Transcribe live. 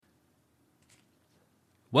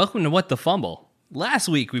Welcome to What the Fumble. Last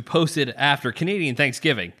week we posted after Canadian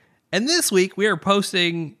Thanksgiving, and this week we are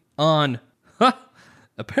posting on,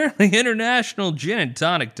 apparently International Gin and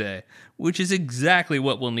Tonic Day, which is exactly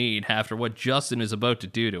what we'll need after what Justin is about to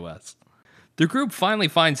do to us. The group finally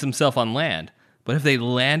finds themselves on land, but have they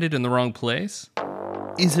landed in the wrong place?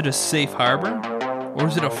 Is it a safe harbor? Or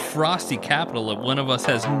is it a frosty capital that one of us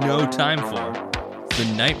has no time for?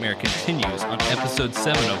 The nightmare continues on episode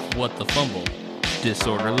 7 of What the Fumble,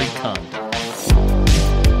 Disorderly Conduct.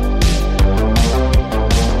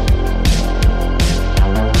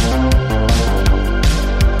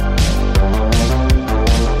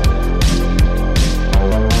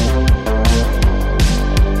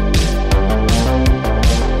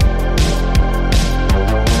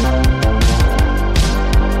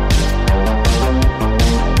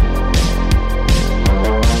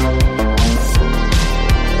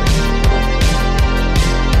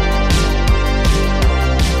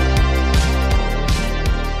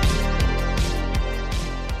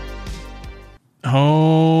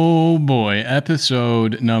 Oh boy,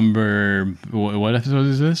 episode number, what episode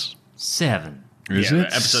is this? 7. Is it?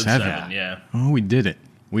 Episode 7, yeah. Oh, we did it.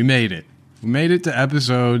 We made it. We made it to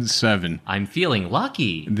episode 7. I'm feeling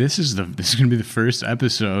lucky. This is going to be the first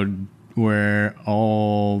episode where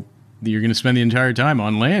you're going to spend the entire time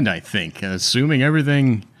on land, I think. Assuming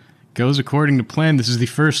everything goes according to plan, this is the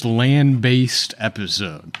first land-based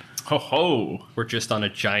episode. Ho ho. We're just on a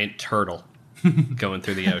giant turtle going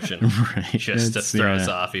through the ocean. Right. Just to throw us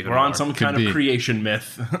off even We're more. on some kind of creation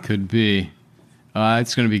myth. Could be.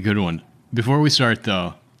 It's going to be a good one. Before we start,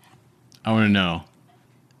 though, I want to know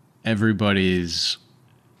everybody's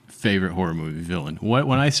favorite horror movie villain.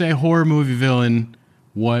 When I say horror movie villain,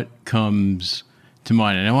 what comes to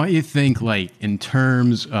mind? And I want you to think, like, in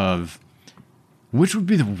terms of which would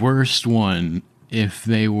be the worst one if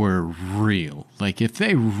they were real. Like, if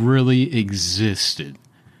they really existed,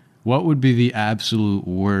 what would be the absolute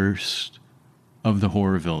worst of the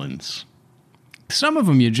horror villains? Some of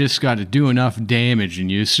them you just got to do enough damage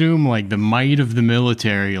and you assume like the might of the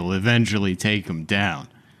military will eventually take them down.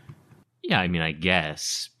 Yeah, I mean, I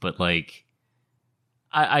guess. But, like,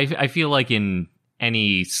 I feel like in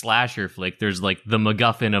any slasher flick, there's, like, the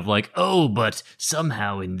MacGuffin of, like, oh, but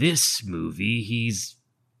somehow in this movie, he's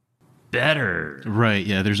better. Right,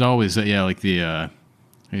 yeah, there's always, like the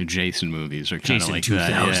Jason movies are kind of like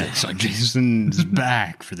 2000. that. Yeah. It's like Jason's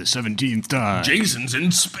back for the 17th time. Jason's in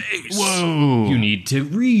space. Whoa. You need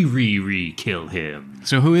to kill him.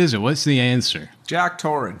 So who is it? What's the answer? Jack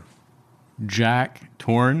Torrin. Jack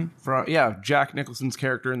Torn? Jack Nicholson's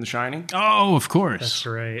character in The Shining. Oh, of course. That's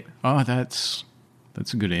right. Oh, that's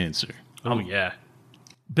a good answer. Oh, yeah.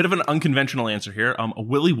 Bit of an unconventional answer here.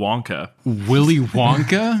 Willy Wonka. Willy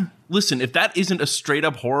Wonka? Listen, if that isn't a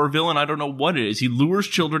straight-up horror villain, I don't know what it is. He lures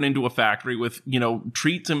children into a factory with,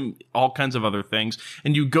 treats and all kinds of other things,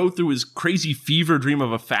 and you go through his crazy fever dream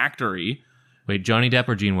of a factory. Wait, Johnny Depp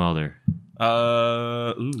or Gene Wilder?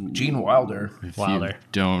 Gene Wilder. If you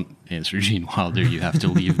don't answer Gene Wilder, you have to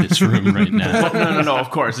leave this room right now. No, of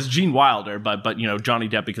course. It's Gene Wilder, but Johnny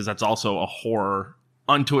Depp, because that's also a horror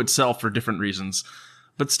unto itself for different reasons.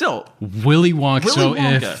 But still. Willy Wonka. So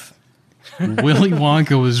if Willy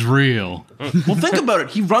Wonka was real. Well, think about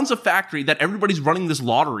it. He runs a factory that everybody's running this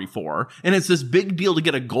lottery for, and it's this big deal to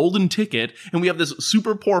get a golden ticket, and we have this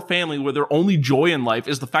super poor family where their only joy in life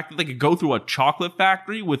is the fact that they could go through a chocolate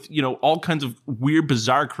factory with, all kinds of weird,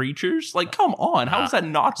 bizarre creatures. Like, come on. How is that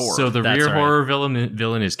not horror? So the That's real right. horror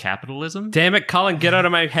villain is capitalism? Damn it, Colin, get out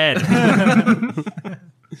of my head.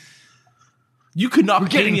 You could not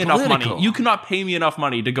pay getting me enough political. money. You cannot pay me enough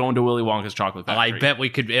money to go into Willy Wonka's chocolate factory. I bet we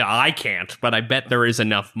could. I can't, but I bet there is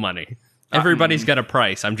enough money. Everybody's got a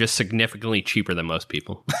price. I'm just significantly cheaper than most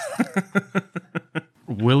people.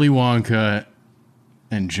 Willy Wonka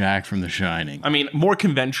and Jack from The Shining. I mean, more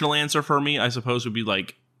conventional answer for me, I suppose, would be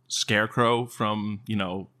like Scarecrow from,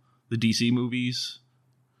 the DC movies.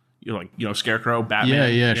 Scarecrow,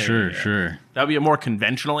 Batman. Yeah, sure. That would be a more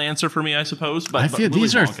conventional answer for me, I suppose. But I feel Willy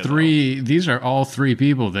these are Wonka, these are all three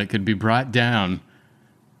people that could be brought down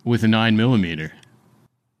with a 9mm.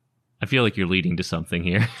 I feel like you're leading to something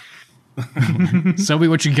here. Selby,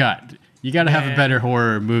 what you got? You got to have a better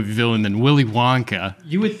horror movie villain than Willy Wonka.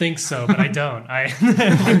 You would think so, but I don't.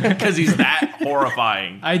 because he's that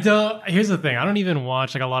horrifying. I don't. Here's the thing. I don't even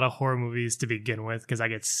watch like a lot of horror movies to begin with because I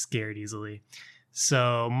get scared easily.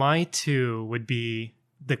 So my 2 would be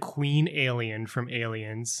the Queen Alien from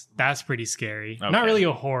Aliens. That's pretty scary. Okay. Not really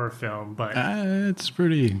a horror film, but It's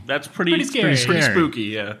pretty. That's pretty scary. Pretty spooky,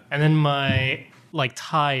 yeah. And then my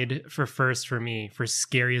tied for first for me for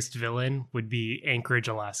scariest villain would be Anchorage,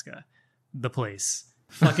 Alaska, the place.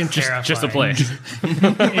 Fucking terrifying. Just a plane. Try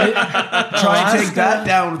and take that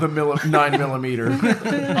down with a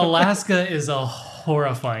 9mm. Alaska is a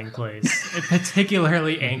horrifying place,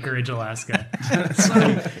 particularly Anchorage, Alaska.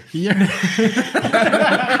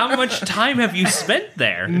 How much time have you spent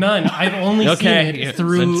there? None. I've only Okay, seen yeah, it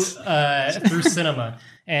through cinema.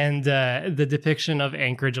 And the depiction of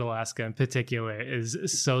Anchorage, Alaska in particular is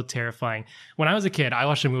so terrifying. When I was a kid, I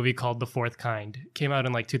watched a movie called The Fourth Kind. It came out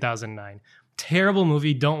in like 2009. Terrible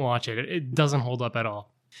movie. Don't watch it. It doesn't hold up at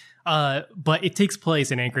all. But it takes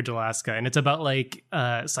place in Anchorage, Alaska, and it's about like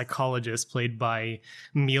a psychologist played by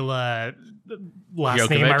Mila,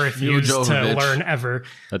 last name I Jokovic? refuse Mila to Jovovich. learn ever.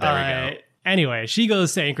 Oh, there we go. Anyway, she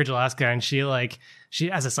goes to Anchorage, Alaska, and she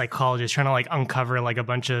as a psychologist trying to like uncover like a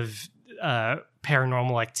bunch of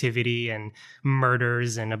paranormal activity and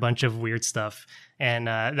murders and a bunch of weird stuff. And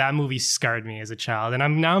that movie scarred me as a child. And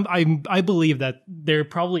I believe that there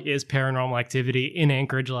probably is paranormal activity in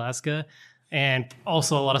Anchorage, Alaska, and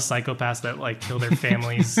also a lot of psychopaths that like kill their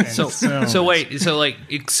families. And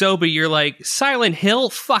But you're like Silent Hill,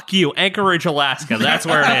 fuck you, Anchorage, Alaska. That's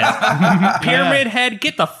where it is. Pyramid Head,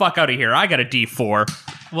 get the fuck out of here. I got a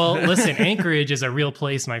D4. well, listen, Anchorage is a real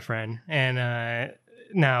place, my friend. And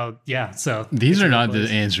now, yeah. So These it's are a real not the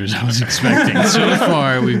place. answers I was expecting. So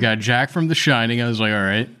far, we've got Jack from The Shining. I was like, all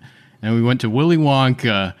right. And we went to Willy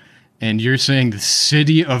Wonka, and you're saying the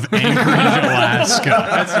city of Anchorage, Alaska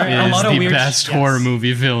That's right. A is lot of the weird best yes. horror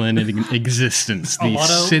movie villain in existence. The lot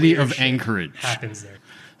of city weird of shit Anchorage. happens there.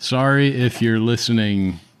 Sorry if you're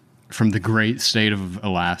listening from the great state of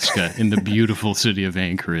Alaska in the beautiful city of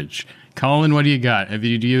Anchorage. Colin, what do you got?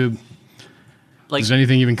 Does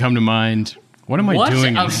anything even come to mind? What am I What?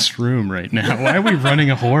 doing in this room right now? Why are we running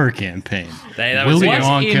a horror campaign? That was Willy it.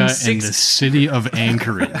 Wonka In and the city of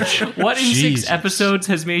Anchorage. What in Jesus. 6 episodes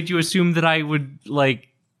has made you assume that I would like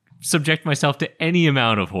subject myself to any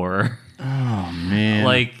amount of horror? Oh man!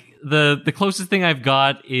 Like the closest thing I've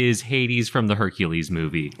got is Hades from the Hercules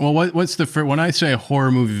movie. well, what's the when I say a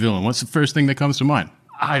horror movie villain? What's the first thing that comes to mind?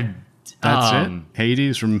 That's it.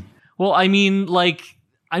 Hades from. Well, I mean, like,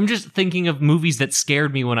 I'm just thinking of movies that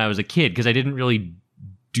scared me when I was a kid because I didn't really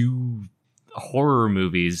do horror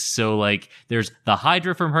movies. So, like, there's the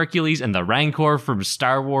Hydra from Hercules and the Rancor from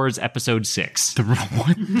Star Wars Episode 6.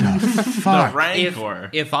 What the fuck?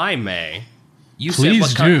 If I may, you Please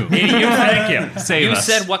said what do. Thank you. Save You us.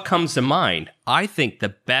 said what comes to mind. I think the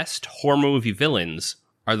best horror movie villains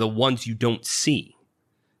are the ones you don't see,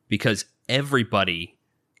 because everybody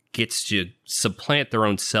gets to supplant their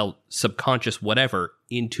own subconscious whatever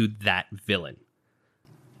into that villain.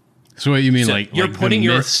 So what you mean, So like you're like putting the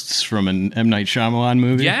your- mists from an M. Night Shyamalan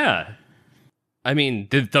movie? Yeah. I mean,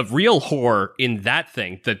 the real horror in that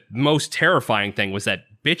thing, the most terrifying thing was that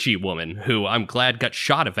bitchy woman who I'm glad got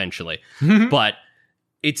shot eventually. But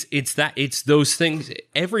it's those things.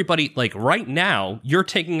 Everybody, like right now, you're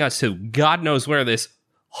taking us to God knows where, this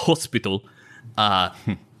hospital.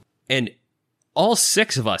 And all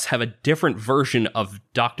 6 of us have a different version of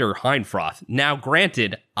Dr. Heinfroth. Now,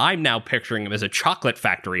 granted, I'm now picturing him as a chocolate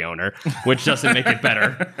factory owner, which doesn't make it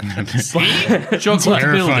better.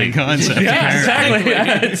 Terrifying concept.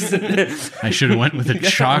 Yeah, exactly. I should have went with a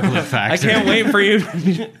chocolate I factory. can't wait for you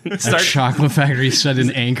to A start. chocolate factory set in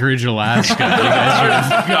Anchorage, Alaska. You guys would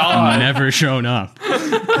have never shown up.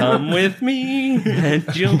 Come with me,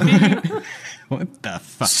 and you'll be What the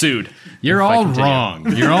fuck? sued. You're all wrong.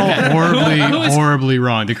 You're all horribly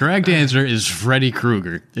wrong. The correct answer is Freddy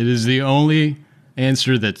Krueger. It is the only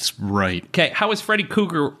answer that's right. Okay, how is Freddy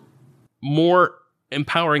Krueger more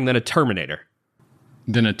empowering than a Terminator?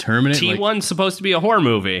 Then a Terminator. T1's supposed to be a horror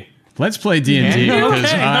movie. Let's play D&D because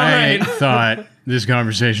Okay, I all right. thought this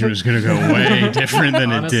conversation was going to go way different than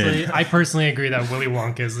it did. Honestly, I personally agree that Willy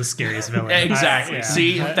Wonka is the scariest villain. Exactly. Yeah.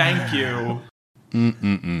 See, thank you.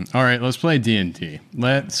 All right, let's play D&D.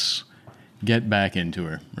 Let's get back into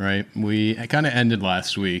her, right? We kind of ended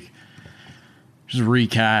last week. Just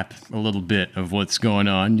recap a little bit of what's going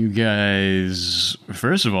on. You guys,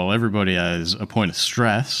 first of all, everybody has a point of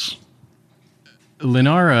stress.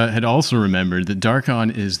 Linara had also remembered that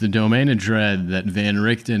Darkon is the domain of dread that Van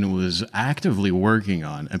Richten was actively working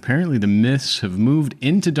on. Apparently, the mists have moved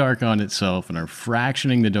into Darkon itself and are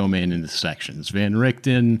fractioning the domain into sections. Van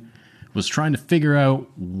Richten was trying to figure out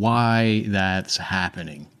why that's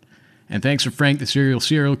happening. And thanks to Frank, the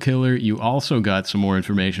serial killer, you also got some more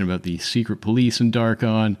information about the secret police in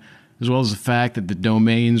Darkon, as well as the fact that the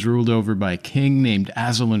domain's ruled over by a king named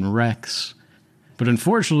Azalin Rex. But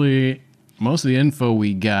unfortunately, most of the info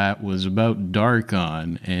we got was about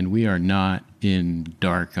Darkon, and we are not in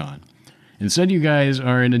Darkon. Instead, you guys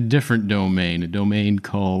are in a different domain, a domain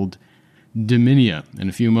called Dominia. And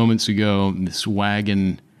a few moments ago, this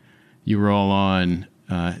wagon you were all on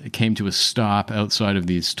came to a stop outside of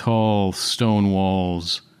these tall stone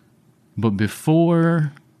walls. But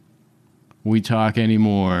before we talk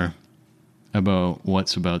anymore about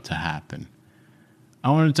what's about to happen, I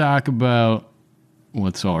want to talk about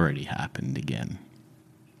what's already happened again.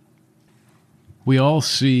 We all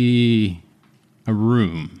see a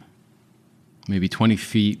room, maybe 20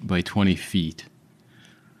 feet by 20 feet.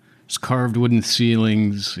 There's carved wooden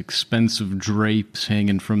ceilings, expensive drapes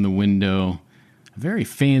hanging from the window, a very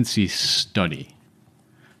fancy study.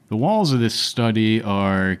 The walls of this study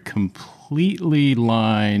are completely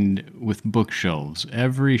lined with bookshelves,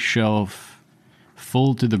 every shelf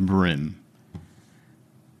full to the brim.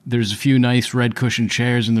 There's a few nice red cushioned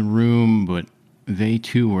chairs in the room, but they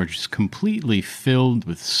too are just completely filled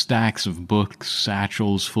with stacks of books,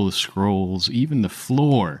 satchels full of scrolls. Even the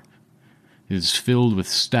floor is filled with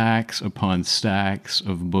stacks upon stacks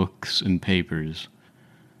of books and papers.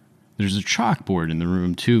 There's a chalkboard in the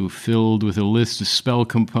room too, filled with a list of spell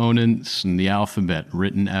components and the alphabet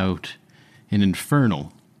written out in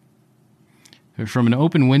Infernal. From an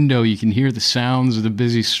open window, you can hear the sounds of the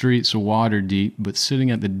busy streets of Waterdeep, but sitting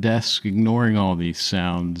at the desk, ignoring all these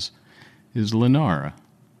sounds, is Lenara,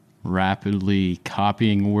 rapidly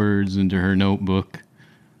copying words into her notebook.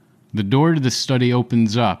 The door to the study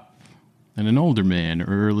opens up, and an older man,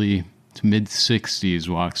 early to mid-60s,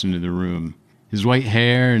 walks into the room. His white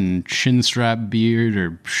hair and chin-strap beard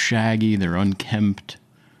are shaggy, they're unkempt.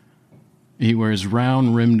 He wears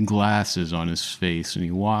round-rimmed glasses on his face, and he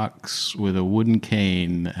walks with a wooden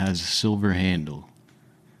cane that has a silver handle.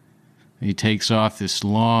 He takes off this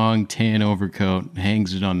long tan overcoat and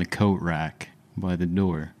hangs it on the coat rack by the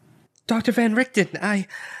door. Dr. Van Richten, I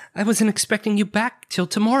wasn't expecting you back till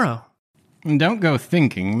tomorrow. And don't go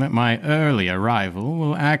thinking that my early arrival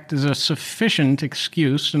will act as a sufficient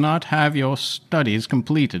excuse to not have your studies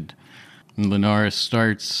completed. And Lenara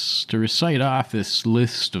starts to recite off this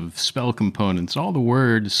list of spell components, all the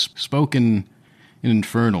words spoken in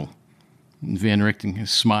Infernal. Van Richten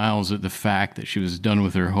smiles at the fact that she was done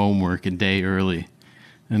with her homework a day early.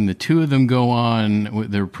 And the two of them go on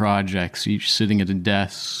with their projects, each sitting at a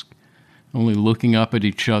desk, only looking up at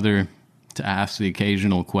each other to ask the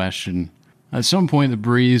occasional question. At some point, the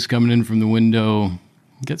breeze coming in from the window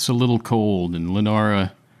gets a little cold, and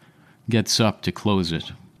Lenara gets up to close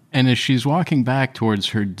it. And as she's walking back towards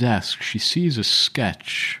her desk, she sees a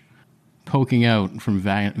sketch poking out from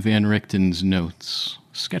Van Richten's notes.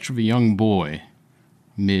 A sketch of a young boy,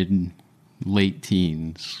 mid-late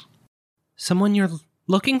teens. Someone you're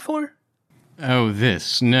looking for? Oh,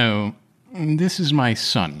 this. No. This is my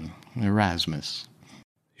son, Erasmus.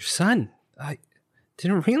 Your son? I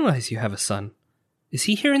didn't realize you have a son. Is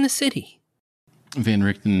he here in the city? Van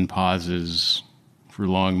Richten pauses for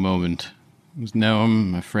a long moment. No,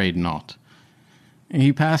 I'm afraid not.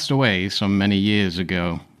 He passed away some many years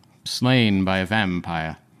ago, slain by a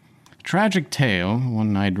vampire. A tragic tale,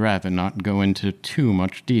 one I'd rather not go into too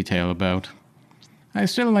much detail about. I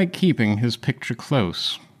still like keeping his picture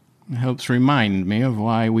close. It helps remind me of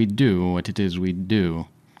why we do what it is we do.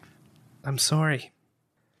 I'm sorry.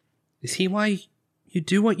 Is he why you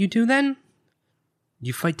do what you do then?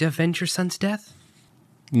 You fight to avenge your son's death?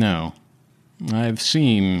 No. I've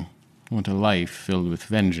seen what a life filled with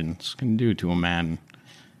vengeance can do to a man.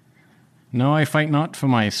 No, I fight not for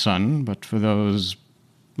my son, but for those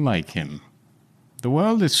like him. The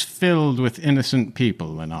world is filled with innocent people,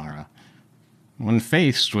 Lenara. When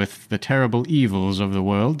faced with the terrible evils of the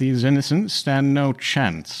world, these innocents stand no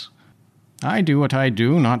chance. I do what I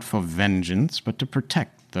do not for vengeance, but to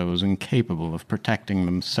protect those incapable of protecting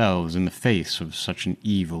themselves in the face of such an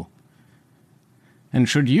evil. And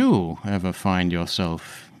should you ever find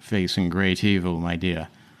yourself facing great evil, my dear,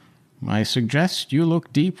 I suggest you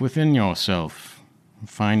look deep within yourself and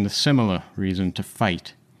find a similar reason to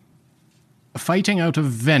fight. Fighting out of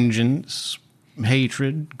vengeance,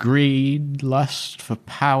 hatred, greed, lust for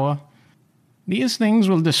power, these things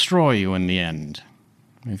will destroy you in the end.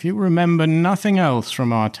 If you remember nothing else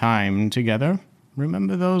from our time together,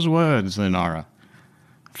 remember those words, Lenara.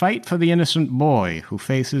 Fight for the innocent boy who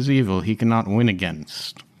faces evil he cannot win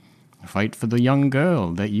against. Fight for the young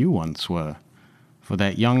girl that you once were. For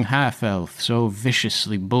that young half-elf so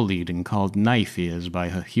viciously bullied and called knife ears by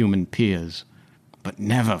her human peers. But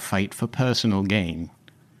never fight for personal gain.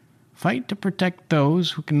 Fight to protect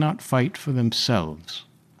those who cannot fight for themselves.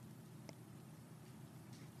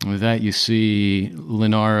 With that, you see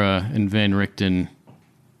Lenara and Van Richten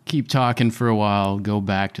keep talking for a while, go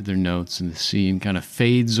back to their notes, and the scene kind of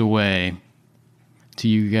fades away to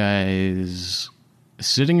you guys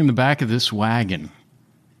sitting in the back of this wagon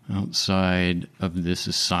outside of this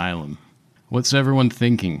asylum. What's everyone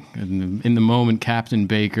thinking? In the moment, Captain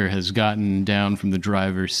Baker has gotten down from the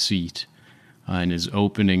driver's seat and is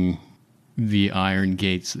opening the iron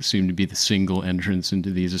gates that seem to be the single entrance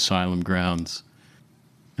into these asylum grounds.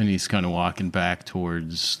 And he's kind of walking back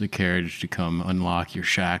towards the carriage to come unlock your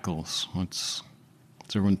shackles. What's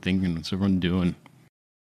everyone thinking? What's everyone doing?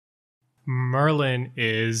 Merlin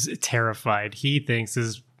is terrified. He thinks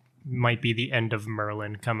this might be the end of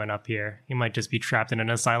Merlin coming up here. He might just be trapped in an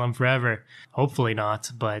asylum forever. Hopefully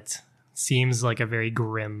not, but seems like a very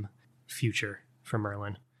grim future for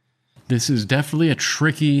Merlin. This is definitely a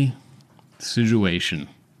tricky situation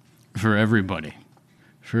for everybody,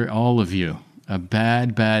 for all of you. A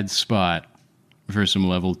bad spot for some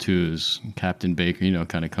level 2s. Captain Baker,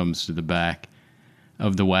 kind of comes to the back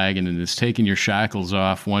of the wagon and is taking your shackles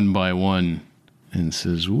off one by one and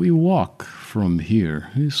says, "We walk from here.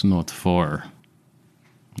 It's not far."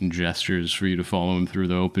 And gestures for you to follow him through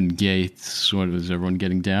the open gates. What is everyone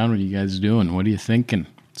getting down? What are you guys doing? What are you thinking?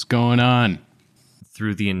 What's going on?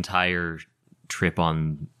 Through the entire trip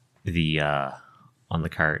on the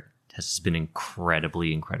cart, Tess has been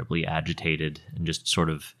incredibly agitated and just sort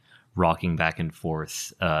of rocking back and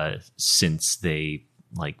forth since they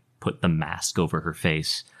put the mask over her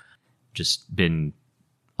face. Just been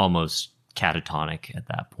almost catatonic at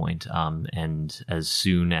that point. And as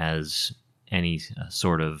soon as any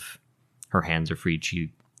sort of her hands are freed,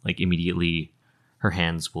 she immediately her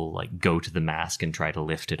hands will go to the mask and try to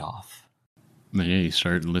lift it off. But yeah, you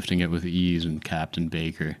start lifting it with ease, and Captain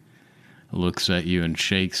Baker looks at you and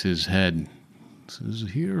shakes his head.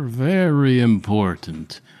 Says, "You're very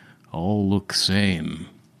important. All look same."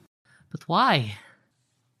 But why?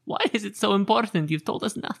 Why is it so important? You've told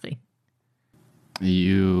us nothing.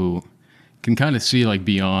 You can kind of see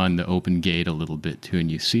beyond the open gate a little bit too, and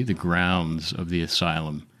you see the grounds of the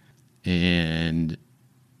asylum. And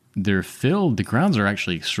they're filled. The grounds are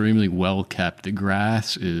actually extremely well kept. The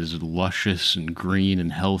grass is luscious and green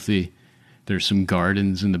and healthy. There's some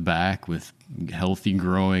gardens in the back with healthy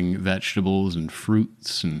growing vegetables and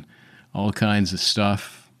fruits and all kinds of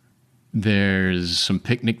stuff. There's some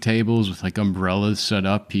picnic tables with umbrellas set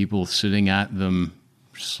up, people sitting at them,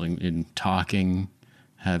 just and talking,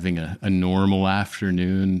 having a normal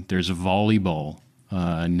afternoon. There's a volleyball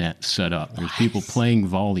net set up. There's people playing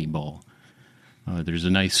volleyball. There's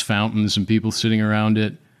a nice fountain, some people sitting around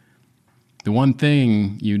it. The one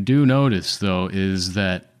thing you do notice, though, is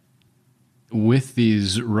that with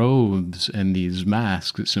these robes and these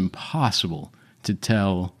masks, it's impossible to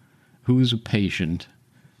tell who's a patient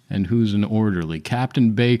and who's an orderly.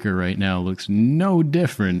 Captain Baker right now looks no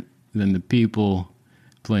different than the people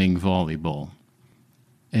playing volleyball.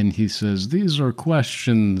 And he says, "These are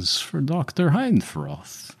questions for Dr.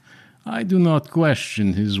 Heinfroth. I do not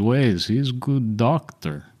question his ways. He's a good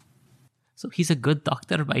doctor." So he's a good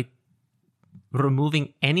doctor by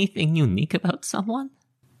removing anything unique about someone?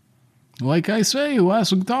 Like I say, you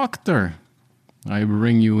ask doctor. I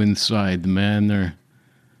bring you inside the manor,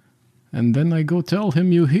 and then I go tell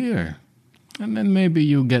him you here. And then maybe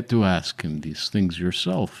you get to ask him these things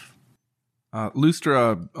yourself.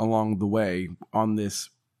 Lustra, along the way, on this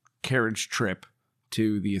carriage trip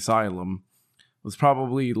to the asylum, was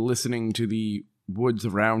probably listening to the woods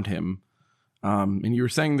around him. And you were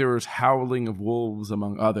saying there was howling of wolves,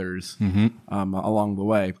 among others, along the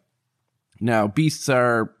way. Now, beasts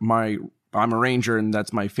are I'm a ranger, and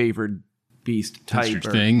that's my favorite beast type. That's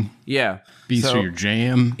your thing? Yeah. Beasts are your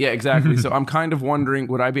jam? Yeah, exactly. So I'm kind of wondering,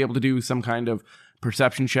 would I be able to do some kind of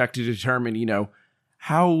perception check to determine,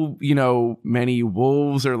 how, many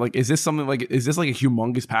wolves are is this something is this a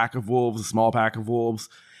humongous pack of wolves, a small pack of wolves,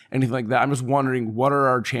 anything like that? I'm just wondering, what are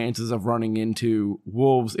our chances of running into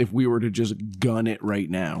wolves if we were to just gun it right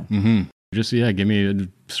now? Mm-hmm. Give me a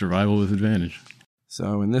survival with advantage.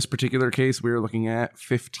 So in this particular case, we're looking at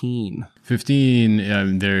 15.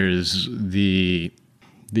 15, there's the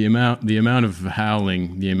amount of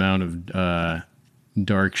howling, the amount of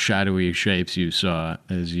dark, shadowy shapes you saw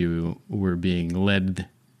as you were being led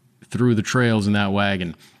through the trails in that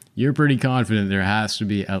wagon. You're pretty confident there has to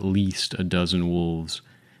be at least a dozen wolves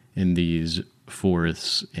in these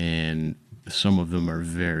forests, and some of them are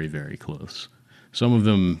very, very close. Some of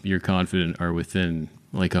them, you're confident, are within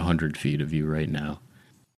 100 feet of you right now.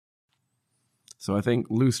 So I think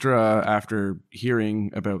Lustra, after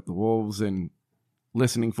hearing about the wolves and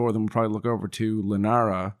listening for them, will probably look over to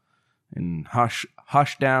Lenara and hush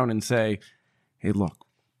down and say, "Hey, look,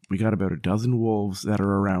 we got about a dozen wolves that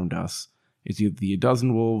are around us. It's either a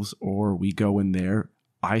dozen wolves or we go in there.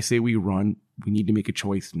 I say we run. We need to make a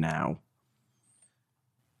choice now."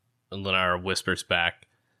 And Lenara whispers back,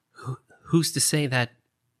 Who's to say that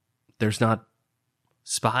there's not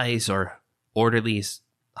spies or orderlies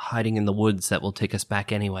hiding in the woods that will take us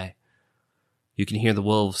back anyway? You can hear the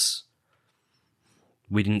wolves.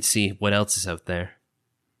 We didn't see what else is out there.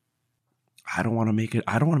 I don't want to make it.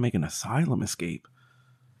 I don't want to make an asylum escape.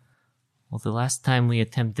 Well, the last time we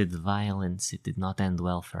attempted violence, it did not end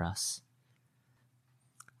well for us.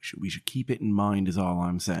 We should keep it in mind, is all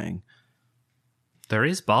I'm saying. There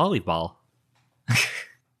is volleyball.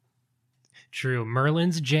 True.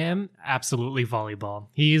 Merlin's jam, absolutely volleyball.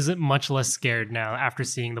 He's much less scared now after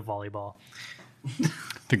seeing the volleyball.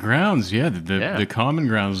 The grounds, the common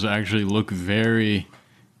grounds actually look very...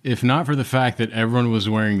 If not for the fact that everyone was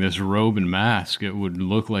wearing this robe and mask, it would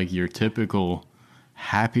look like your typical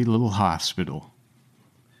happy little hospital.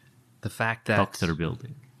 The fact that... Doctor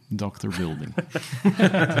building. The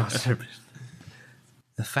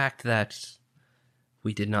fact that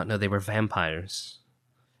we did not know they were vampires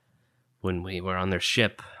when we were on their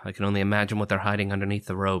ship. I can only imagine what they're hiding underneath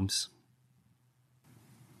the robes.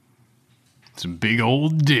 It's a big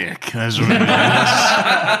old dick. That's what it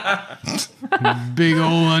is. Big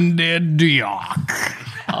old undead dick.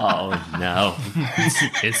 Oh, no.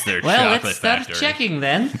 It's their Well, chocolate let's start factory. checking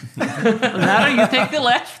then. Nara, you take the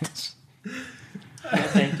left.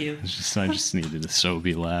 Thank you. I just needed a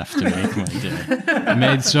Sobe laugh to make my day. I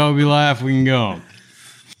made Sobe laugh, we can go.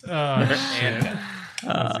 Oh, shit.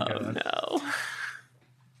 Oh, no.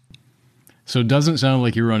 So it doesn't sound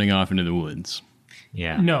like you're running off into the woods.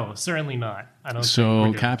 Yeah. No, certainly not. I don't think we're So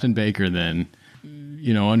doing Captain Baker then,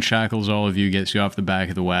 unshackles all of you, gets you off the back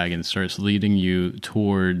of the wagon, starts leading you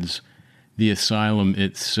towards the asylum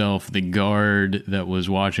itself. The guard that was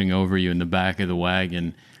watching over you in the back of the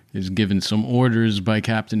wagon is given some orders by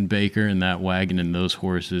Captain Baker, and that wagon and those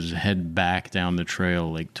horses head back down the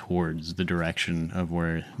trail, like towards the direction of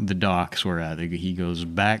where the docks were at. He goes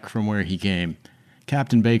back from where he came.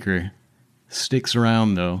 Captain Baker sticks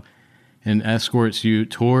around, though, and escorts you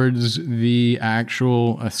towards the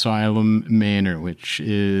actual asylum manor, which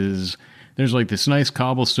is... There's like this nice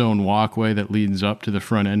cobblestone walkway that leads up to the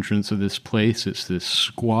front entrance of this place. It's this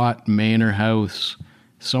squat manor house,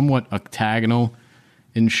 somewhat octagonal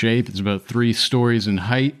in shape. It's about 3 stories in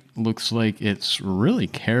height. Looks like it's really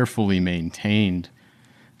carefully maintained.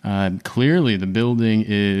 Clearly the building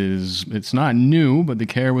it's not new, but the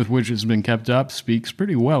care with which it's been kept up speaks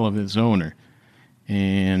pretty well of its owner.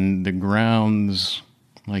 And the grounds,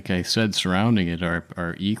 like I said, surrounding it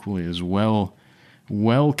are equally as well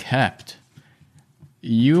kept.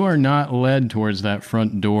 You are not led towards that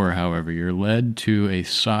front door, however. You're led to a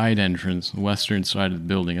side entrance, the western side of the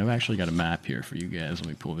building. I've actually got a map here for you guys. Let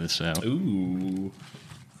me pull this out. Ooh.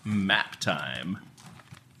 Map time.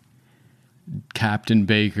 Captain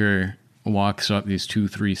Baker walks up these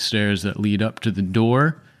 2-3 stairs that lead up to the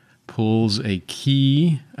door, pulls a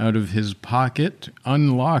key out of his pocket,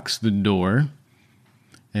 unlocks the door,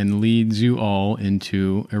 and leads you all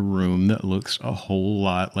into a room that looks a whole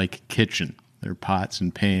lot like a kitchen. There are pots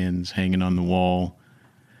and pans hanging on the wall,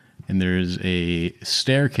 and there's a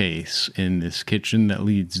staircase in this kitchen that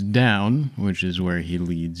leads down, which is where he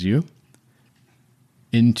leads you,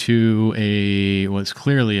 into what's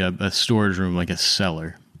clearly a storage room, like a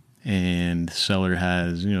cellar. And the cellar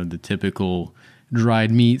has, the typical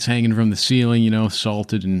dried meats hanging from the ceiling,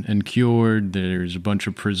 salted and cured. There's a bunch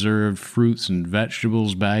of preserved fruits and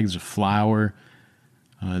vegetables, bags of flour.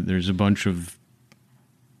 There's a bunch of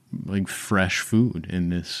like fresh food in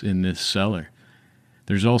this cellar.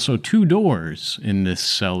 There's also 2 doors in this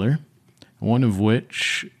cellar, one of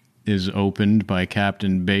which is opened by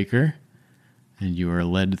Captain Baker, and you are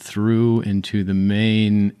led through into the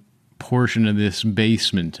main portion of this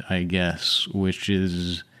basement, I guess, which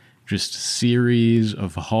is just a series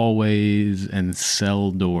of hallways and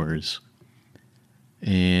cell doors.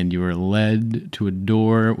 And you are led to a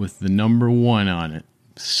door with the number 1 on it.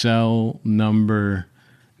 Cell number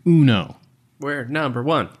uno. We're number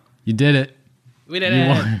 1. You did it. We did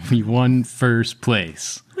it. You won first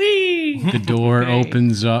place. Whee! The door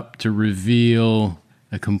opens up to reveal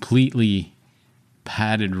a completely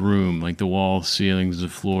padded room. Like the walls, ceilings, the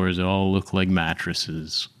floors, it all look like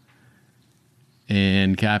mattresses.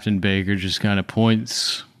 And Captain Baker just kind of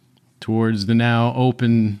points towards the now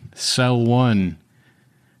open cell 1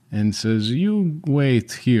 and says, "You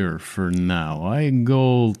wait here for now. I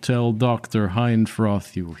go tell Dr.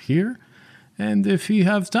 Heinfroth you here, and if he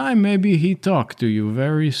have time, maybe he talk to you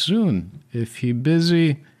very soon. If he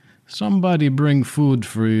busy, somebody bring food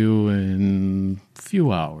for you in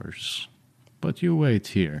few hours. But you wait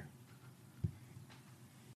here."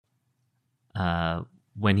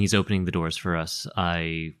 When he's opening the doors for us,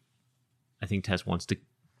 I I think Tess wants to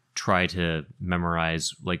try to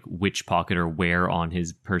memorize like which pocket or where on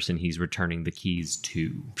his person he's returning the keys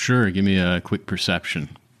to. Sure, give me a quick perception.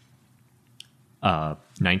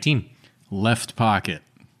 19. Left pocket.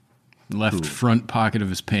 Left front pocket of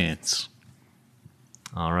his pants.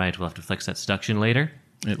 All right, we'll have to flex that seduction later.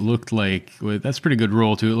 It looked like, well, that's a pretty good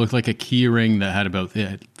roll too. It looked like a key ring that had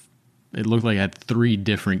it looked like it had 3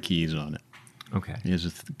 different keys on it. Okay. He has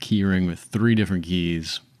a key ring with 3 different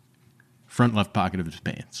keys. Front left pocket of his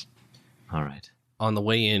pants. All right. On the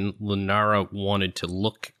way in, Lunara wanted to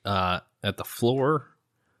look at the floor,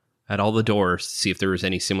 at all the doors, to see if there was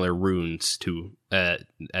any similar runes to,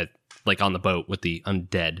 like on the boat with the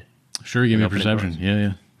undead. Sure, give me a Open it perception. doors.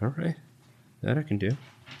 Yeah. All right. That I can do.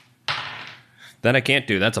 That I can't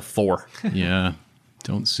do. That's a 4. Yeah.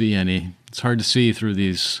 Don't see any. It's hard to see through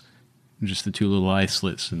these, just the 2 little eye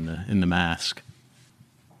slits in the mask.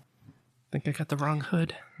 I think I got the wrong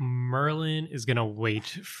hood. Merlin is going to wait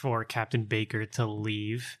for Captain Baker to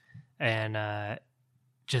leave and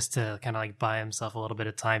just to kind of like buy himself a little bit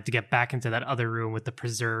of time to get back into that other room with the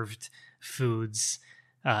preserved foods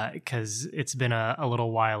because it's been a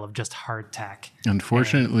little while of just hardtack.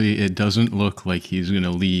 Unfortunately, it doesn't look like he's going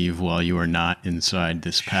to leave while you are not inside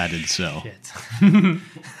this padded cell. Shit.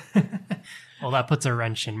 Well, that puts a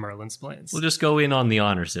wrench in Merlin's plans. We'll just go in on the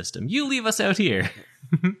honor system. You leave us out here.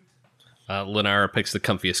 Lunara picks the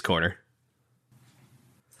comfiest corner.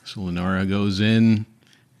 So Lenora goes in.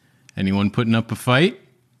 Anyone putting up a fight?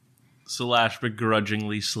 Slash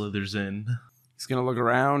begrudgingly slithers in. He's going to look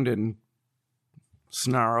around and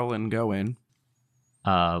snarl and go in.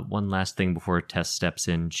 One last thing before Tess steps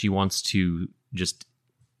in. She wants to just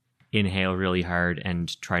inhale really hard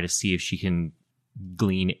and try to see if she can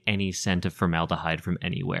glean any scent of formaldehyde from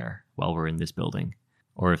anywhere while we're in this building.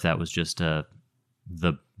 Or if that was just the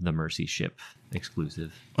Mercy ship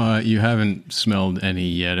exclusive. You haven't smelled any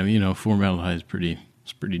yet. I mean, formaldehyde is pretty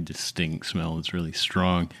distinct smell. It's really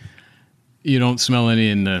strong. You don't smell any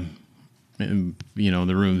in the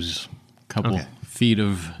room's couple feet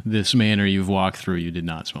of this manor you've walked through. You did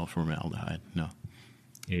not smell formaldehyde. No.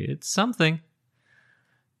 It's something.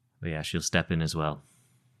 But yeah, she'll step in as well.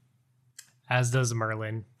 As does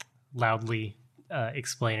Merlin, loudly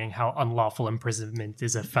explaining how unlawful imprisonment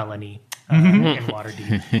is a felony in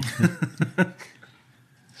Waterdeep.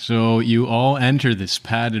 So you all enter this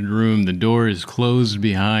padded room. The door is closed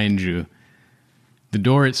behind you. The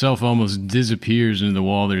door itself almost disappears into the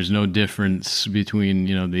wall. There's no difference between,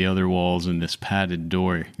 the other walls and this padded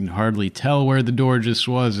door. You can hardly tell where the door just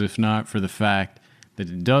was, if not for the fact that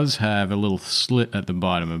it does have a little slit at the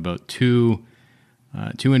bottom, about 2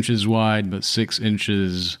 inches wide, but 6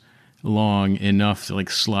 inches long, enough to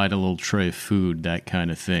slide a little tray of food, that kind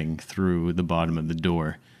of thing, through the bottom of the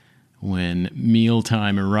door when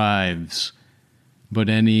mealtime arrives. But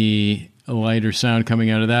any light or sound coming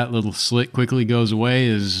out of that little slit quickly goes away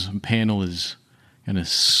as a panel is kind of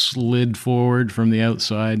slid forward from the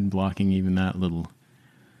outside, blocking even that little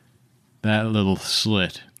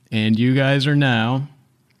slit. And you guys are now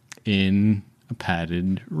in a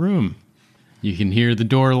padded room. You can hear the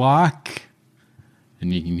door lock,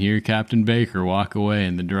 and you can hear Captain Baker walk away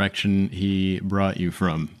in the direction he brought you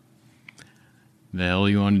from. The hell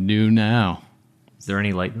you want to do now? Is there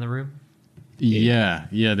any light in the room? Yeah,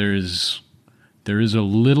 there is a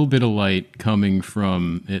little bit of light coming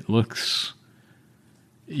from, it looks,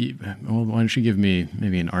 well, why don't you give me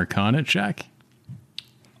maybe an Arcana check?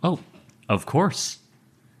 Oh, of course.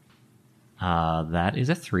 That is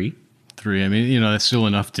a 3. 3, I mean, that's still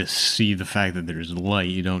enough to see the fact that there's light.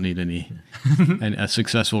 You don't need a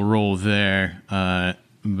successful roll there.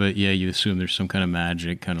 But yeah, you assume there's some kind of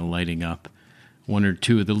magic kind of lighting up 1 or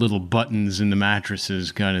 2 of the little buttons in the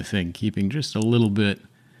mattresses kind of thing, keeping just a little bit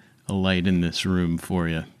of light in this room for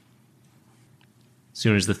you. As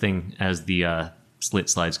soon as the slit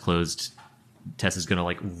slides closed, Tess is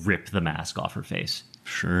going to rip the mask off her face.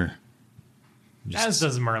 Sure. As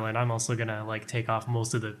does Merlin. I'm also going to take off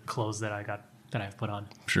most of the clothes that I've put on.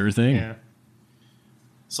 Sure thing. Yeah.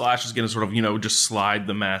 Slash is going to sort of, just slide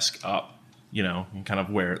the mask up, and kind of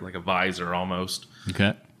wear it like a visor almost.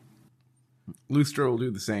 Okay. Lustra will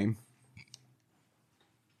do the same.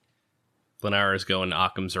 Lunara's going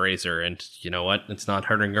Occam's razor, and you know what? It's not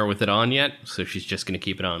hurting her with it on yet, so she's just going to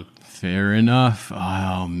keep it on. Fair enough.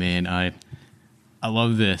 Oh, man, I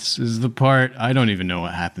love this. This is the part, I don't even know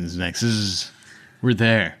what happens next. We're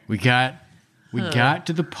there. We got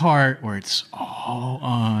to the part where it's all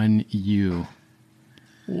on you.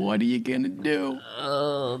 What are you going to do?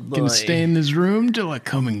 Oh, boy. Gonna stay in this room till I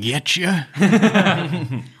come and get you?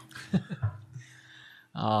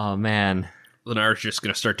 Oh, man. Lenara's just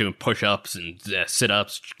going to start doing push-ups and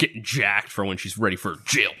sit-ups, getting jacked for when she's ready for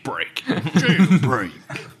jailbreak. Jailbreak.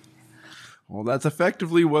 Well, that's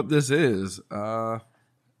effectively what this is.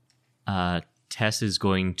 Tess is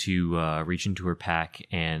going to reach into her pack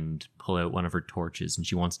and pull out one of her torches, and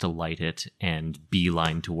she wants to light it and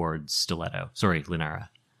beeline towards Lenara.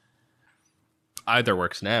 Either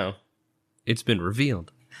works now. It's been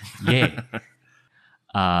revealed. Yay.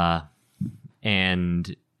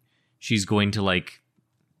 And she's going to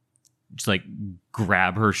just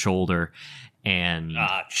grab her shoulder, and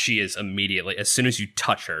She is immediately, as soon as you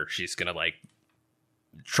touch her, she's going to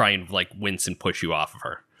try and wince and push you off of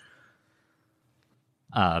her.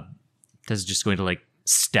 Tess is just going to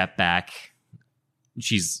step back.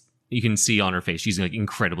 You can see on her face, she's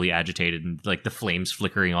incredibly agitated, and the flames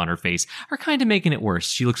flickering on her face are kind of making it worse.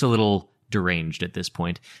 She looks a little deranged at this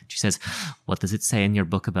point. She says, "What does it say in your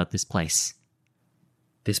book about this place?"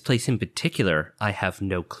 This place in particular, I have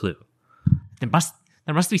no clue. There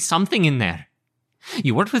must be something in there.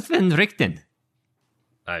 You worked with Van Richten.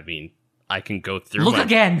 I mean, I can go through. Look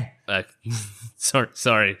again.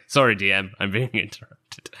 Sorry, DM. I'm being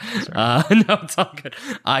interrupted. No, it's all good.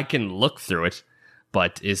 I can look through it,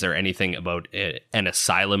 but is there anything about an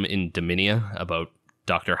asylum in Dominia about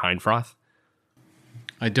Dr. Heinfroth?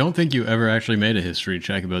 I don't think you ever actually made a history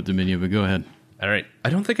check about Dominia, but go ahead. All right.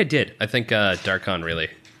 I don't think I did. I think Darkon really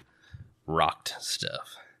rocked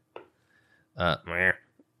stuff.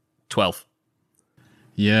 12.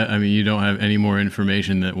 Yeah, I mean, you don't have any more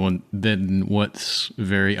information than what's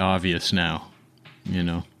very obvious now,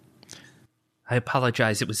 I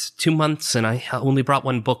apologize. It was 2 months, and I only brought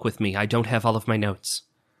one book with me. I don't have all of my notes.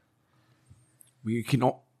 We can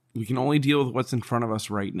only deal with what's in front of us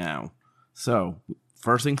right now. So,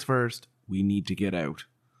 first things first, we need to get out.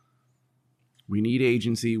 We need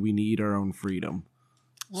agency. We need our own freedom.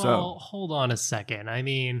 Well, hold on a second. I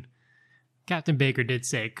mean, Captain Baker did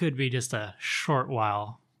say it could be just a short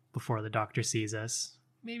while before the doctor sees us.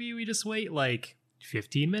 Maybe we just wait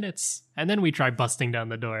 15 minutes, and then we try busting down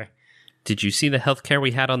the door. Did you see the healthcare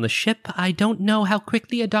we had on the ship? I don't know how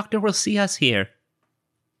quickly a doctor will see us here.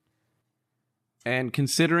 And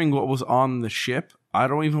considering what was on the ship, I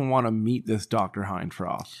don't even want to meet this Dr.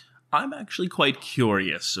 Heinfroth. I'm actually quite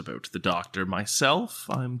curious about the doctor myself.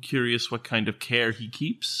 I'm curious what kind of care he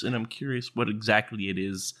keeps, and I'm curious what exactly it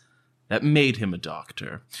is that made him a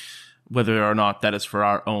doctor. Whether or not that is for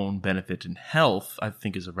our own benefit and health, I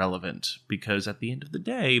think is irrelevant, because at the end of the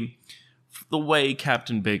day, the way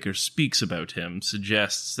Captain Baker speaks about him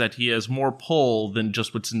suggests that he has more pull than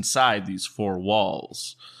just what's inside these four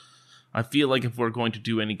walls. I feel like if we're going to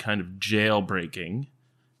do any kind of jailbreaking,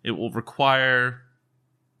 it will require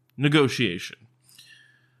negotiation.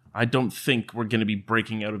 I don't think we're going to be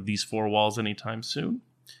breaking out of these four walls anytime soon.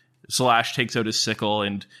 Slash takes out his sickle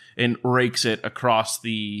and rakes it across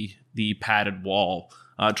the padded wall,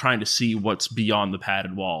 trying to see what's beyond the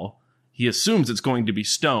padded wall. He assumes it's going to be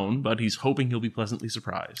stone, but he's hoping he'll be pleasantly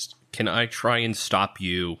surprised. Can I try and stop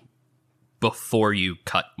you before you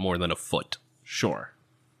cut more than a foot? Sure.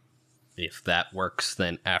 If that works,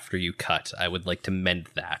 then after you cut, I would like to mend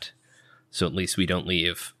that. So at least we don't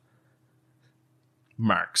leave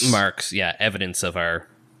Marks, yeah, evidence of our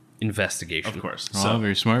investigation. Of course. Oh,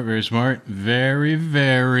 very smart, very smart. Very,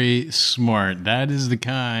 very smart. That is the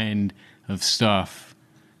kind of stuff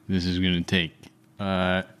this is going to take.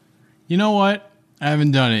 You know what? I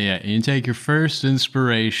haven't done it yet. You take your first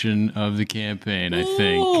inspiration of the campaign, I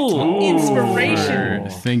think. Ooh, inspiration. For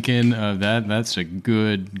thinking of that. That's a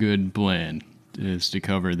good plan, is to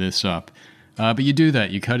cover this up. But you do that.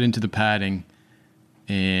 You cut into the padding,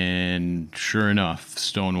 and sure enough,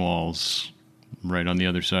 stone walls right on the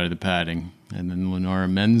other side of the padding. And then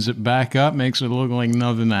Lenara mends it back up, makes it look like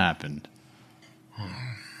nothing happened.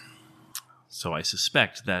 So I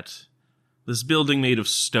suspect that this building made of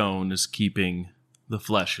stone is keeping the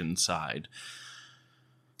flesh inside.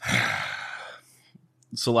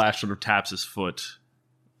 Salash sort of taps his foot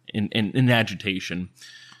in agitation.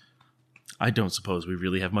 I don't suppose we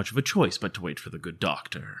really have much of a choice but to wait for the good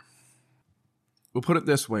doctor. We'll put it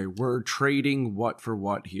this way. We're trading what for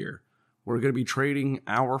what here. We're going to be trading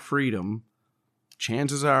our freedom.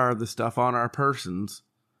 Chances are the stuff on our persons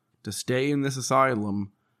to stay in this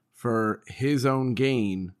asylum for his own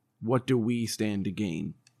gain. What do we stand to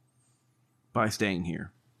gain by staying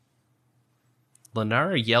here?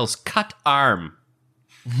 Lenara yells, "Cut arm!"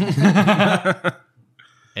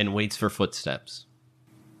 and waits for footsteps.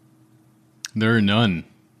 There are none.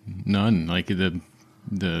 Like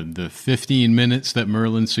the 15 minutes that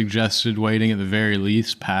Merlin suggested waiting at the very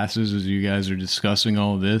least passes as you guys are discussing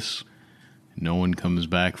all this. No one comes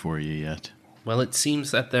back for you yet. Well, it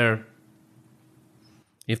seems that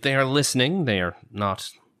if they are listening, they are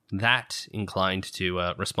not that inclined to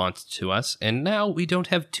respond to us. And now we don't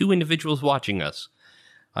have two individuals watching us.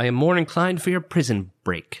 I am more inclined for your prison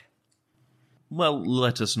break. Well,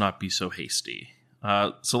 let us not be so hasty.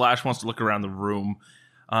 Slash wants to look around the room.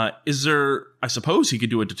 Is there... I suppose he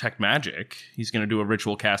could do a detect magic. He's going to do a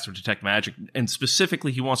ritual cast of detect magic. And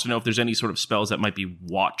specifically, he wants to know if there's any sort of spells that might be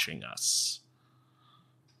watching us.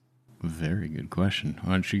 Very good question.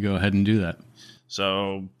 Why don't you go ahead and do that?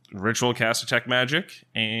 So, ritual cast detect magic.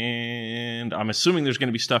 And I'm assuming there's going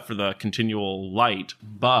to be stuff for the continual light,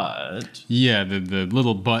 but... Yeah, the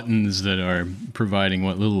little buttons that are providing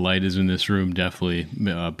what little light is in this room definitely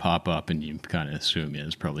pop up, and you kind of assume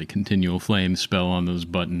it's probably continual flame spell on those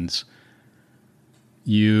buttons.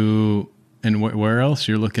 Where else?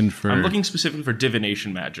 You're looking for... I'm looking specifically for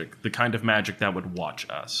divination magic, the kind of magic that would watch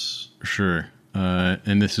us. Sure.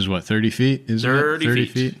 And this is what, 30 feet? Is 30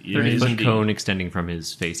 feet. There 30 is a indeed. cone extending from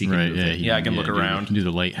his face. He can Right, move yeah. it. Yeah, I can look around. Do the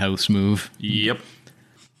lighthouse move. Yep.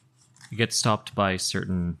 You get stopped by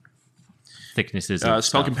certain thicknesses. Spell of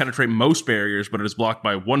stuff. can penetrate most barriers, but it is blocked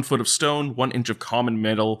by 1 foot of stone, 1 inch of common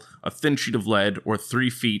metal, a thin sheet of lead, or 3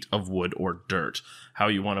 feet of wood or dirt. How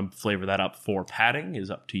you want to flavor that up for padding is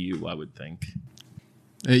up to you, I would think.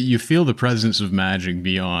 You feel the presence of magic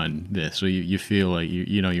beyond this, so you feel like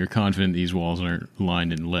you're confident these walls aren't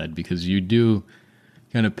lined in lead, because you do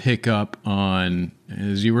kind of pick up on,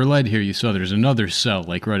 as you were led here, you saw there's another cell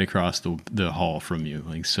like right across the hall from you,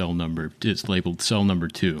 like it's labeled cell number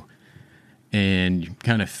 2, and you're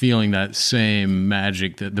kind of feeling that same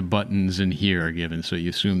magic that the buttons in here are given. So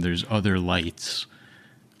you assume there's other lights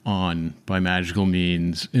on by magical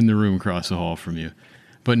means in the room across the hall from you.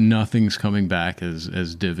 But nothing's coming back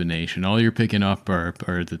as divination. All you're picking up are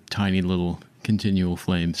the tiny little continual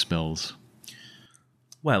flame spells.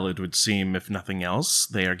 Well, it would seem, if nothing else,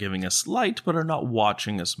 they are giving us light, but are not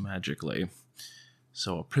watching us magically.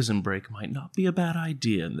 So a prison break might not be a bad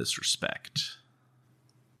idea in this respect.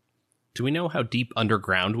 Do we know how deep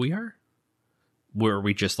underground we are? Were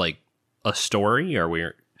we just like a story, or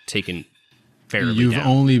we're taken fairly You've down?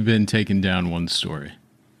 only been taken down 1 story.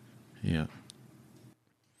 Yeah.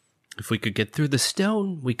 If we could get through the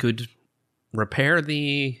stone, we could repair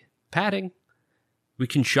the padding. We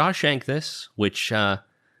can Shawshank this, which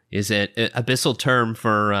is an abyssal term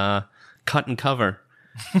for cut and cover.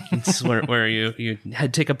 It's where you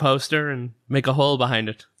take a poster and make a hole behind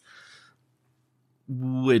it.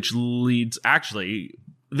 Which leads... Actually,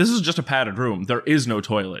 this is just a padded room. There is no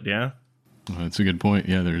toilet, yeah? Well, that's a good point.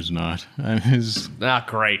 Yeah, there's not.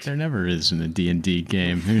 Great. There never is in a D&D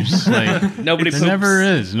game. There's like Nobody there poops. never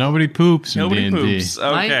is. Nobody poops in Nobody D&D. poops.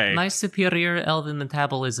 Okay. My superior elven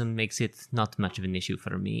metabolism makes it not much of an issue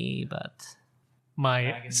for me, but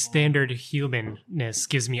My standard humanness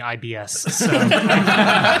gives me IBS. So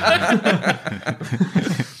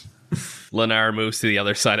Lennar moves to the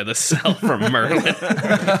other side of the cell from Merlin.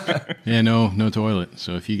 Yeah, no toilet.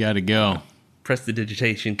 So if you got to go,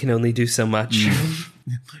 Prestidigitation can only do so much.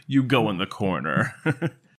 You go in the corner.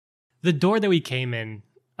 the door that we came in,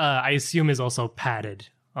 I assume, is also padded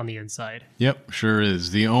on the inside. yep, sure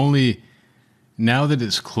is. Now that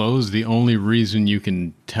it's closed, the only reason you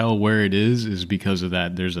can tell where it is because of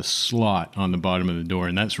that. There's a slot on the bottom of the door,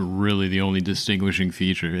 and that's really the only distinguishing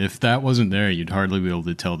feature. If that wasn't there, you'd hardly be able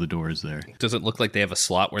to tell the door is there. Does it look like they have a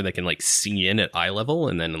slot where they can like see in at eye level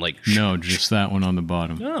and then like... No, just that one on the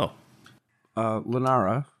bottom. Oh.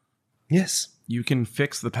 Lenara, Yes. you can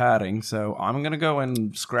fix the padding, so I'm going to go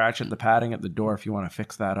and scratch at the padding at the door if you want to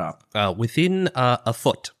fix that up. Within a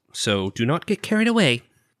foot. So do not get carried away.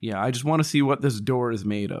 Yeah, I just want to see what this door is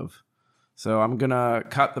made of. So I'm going to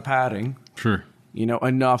cut the padding, Sure.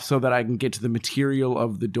 enough so that I can get to the material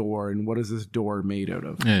of the door and what is this door made out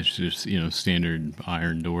of. Yeah, it's just, standard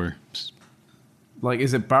iron door. Like,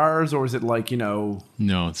 is it bars or is it like, No,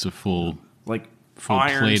 it's a full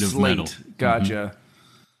iron plate of slate? metal. Gotcha.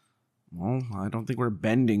 Well, I don't think we're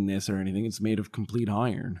bending this or anything. It's made of complete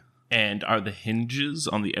iron. And are the hinges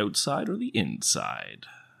on the outside or the inside?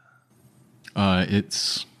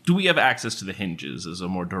 It's Do we have access to the hinges is a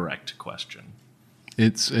more direct question.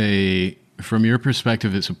 from your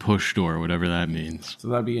perspective, it's a push door, whatever that means. So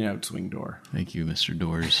that'd be an outswing door. Thank you, Mr.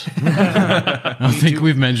 Doors. I don't think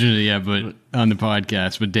we've mentioned it yet, but on the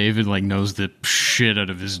podcast. But David knows the shit out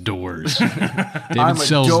of his doors. David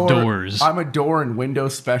sells doors. I'm a door and window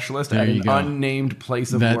specialist at you an go. unnamed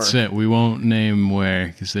place of work. That's it. We won't name where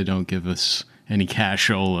because they don't give us any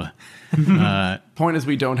cashola. Point is,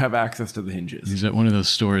 we don't have access to the hinges. He's at one of those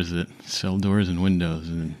stores that sell doors and windows,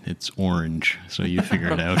 and it's orange, so you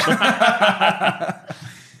figure it out.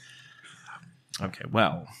 Okay,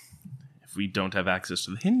 well, if we don't have access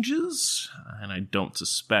to the hinges, and I don't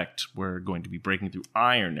suspect we're going to be breaking through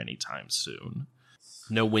iron anytime soon.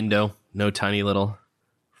 No window, no tiny little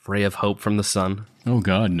ray of hope from the sun. Oh,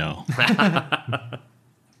 God, no.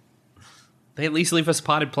 They at least leave us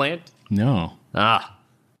potted plant? No. Ah,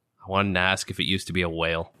 I wanted to ask if it used to be a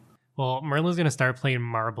whale. Well, Merlin's going to start playing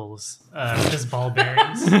marbles with his ball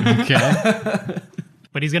bearings. Okay.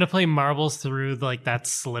 But he's going to play marbles through like that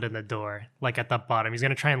slit in the door, like at the bottom. He's going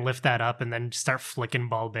to try and lift that up and then start flicking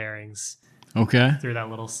ball bearings Okay. through that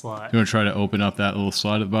little slot. You want to try to open up that little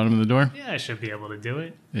slot at the bottom of the door? Yeah, I should be able to do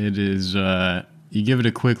it. It is, you give it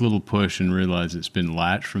a quick little push and realize it's been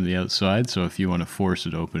latched from the outside. So if you want to force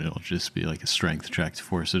it open, it'll just be like a strength check to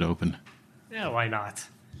force it open. Yeah, why not?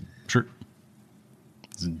 Sure.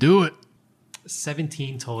 Let's do it.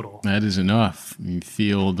 17 total. That is enough. You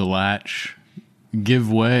feel the latch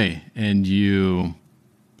give way and you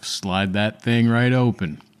slide that thing right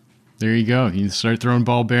open. There you go. You can start throwing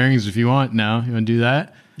ball bearings if you want now. You want to do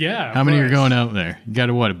that? Yeah. How many are going out there? You got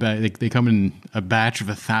to what? They come in a batch of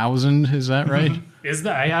 1,000. Is that right? Is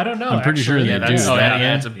that? I don't know. I'm pretty sure actually. they Yeah, do. that's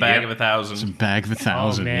Yeah, it's a bag of It's 1,000. a bag of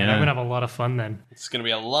 1,000. Oh man, yeah. I'm gonna have a lot of fun then. It's going to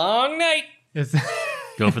be a long night. It's-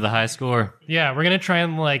 Go for the high score. yeah, we're gonna try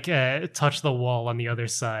and like touch the wall on the other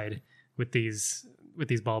side with these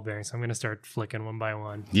ball bearings. So I'm gonna start flicking one by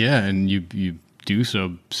one. Yeah, and you do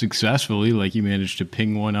so successfully. Like you managed to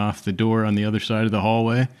ping one off the door on the other side of the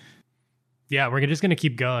hallway. Yeah, we're just gonna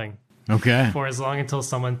keep going Okay, for as long until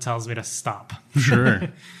someone tells me to stop. sure.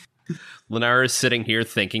 Lenara is sitting here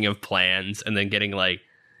thinking of plans and then getting like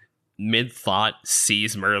mid-thought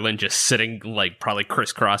sees Merlin just sitting like probably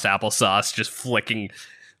crisscross applesauce just flicking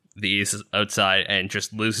these outside and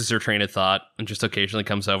just loses her train of thought and just occasionally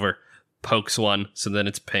comes over, pokes one so that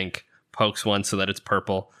it's pink, pokes one so that it's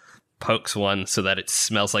purple, pokes one so that it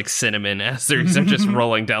smells like cinnamon as they're just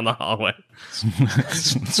rolling down the hallway.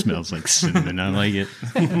 Smells like cinnamon. I like it.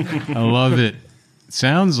 I love it.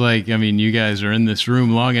 Sounds like, I mean, you guys are in this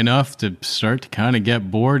room long enough to start to kind of get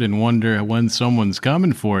bored and wonder when someone's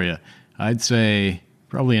coming for you. I'd say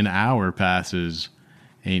probably an hour passes,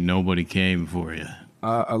 ain't nobody came for you.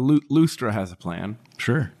 Lustra has a plan.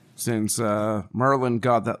 Sure. Since Merlin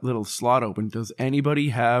got that little slot open, does anybody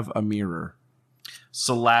have a mirror?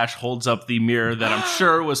 Slash holds up the mirror that I'm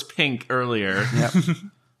sure was pink earlier. Yep.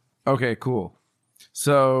 Okay, cool.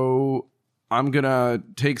 So I'm going to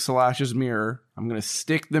take Slash's mirror. I'm going to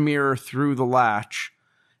stick the mirror through the latch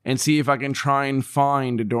and see if I can try and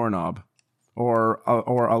find a doorknob or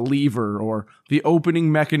a lever or the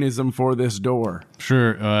opening mechanism for this door.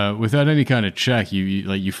 Sure. Without any kind of check,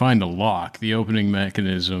 you find a lock. The opening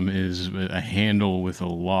mechanism is a handle with a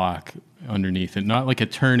lock underneath it. Not like a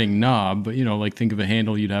turning knob, but, like think of a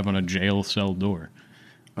handle you'd have on a jail cell door.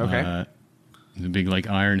 Okay. The big like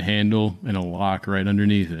iron handle and a lock right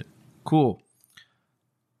underneath it. Cool.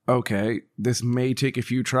 Okay, this may take a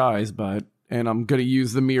few tries, and I'm going to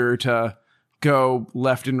use the mirror to go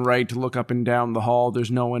left and right to look up and down the hall.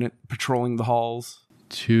 There's no one patrolling the halls.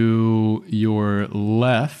 To your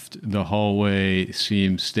left, the hallway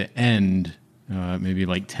seems to end maybe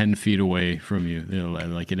like 10 feet away from you.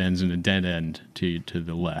 Like it ends in a dead end to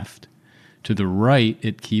the left. To the right,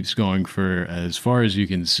 it keeps going for as far as you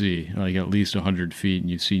can see, like at least 100 feet, and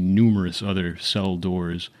you see numerous other cell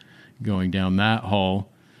doors going down that hall.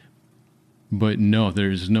 But no,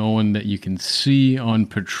 there's no one that you can see on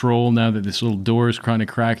patrol now that this little door is kind of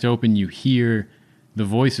cracked open. You hear the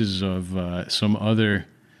voices of some other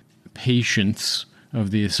patients of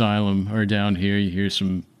the asylum are down here. You hear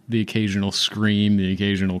the occasional scream, the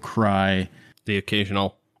occasional cry. The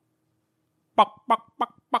occasional.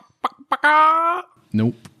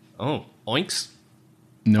 Nope. Oh, oinks.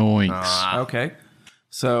 No oinks. Okay.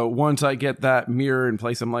 So once I get that mirror in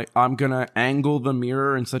place, I'm going to angle the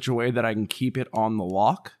mirror in such a way that I can keep it on the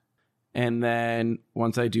lock. And then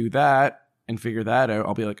once I do that and figure that out,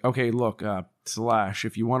 I'll be like, okay, look, Slash,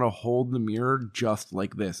 if you want to hold the mirror just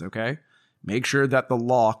like this, okay? Make sure that the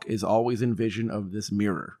lock is always in vision of this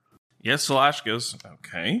mirror. Yes, Slash goes,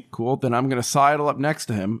 okay. Cool. Then I'm going to sidle up next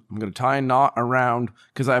to him. I'm going to tie a knot around,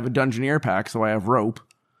 because I have a Dungeoneer pack, so I have rope.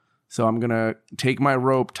 So I'm going to take my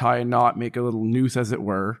rope, tie a knot, make a little noose, as it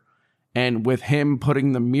were. And with him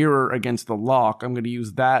putting the mirror against the lock, I'm going to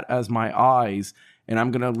use that as my eyes. And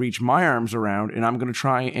I'm going to reach my arms around, and I'm going to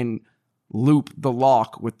try and loop the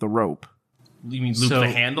lock with the rope. You mean loop the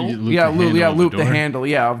handle? Loop the handle,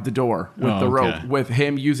 of the door with the rope, okay. with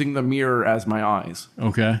him using the mirror as my eyes.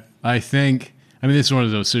 Okay. This is one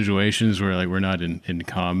of those situations where like we're not in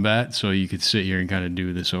combat, so you could sit here and kind of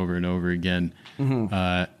do this over and over again.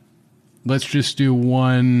 Mm-hmm. Let's just do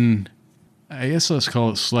one I guess let's call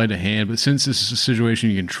it sleight of hand, but since this is a situation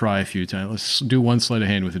you can try a few times, let's do one sleight of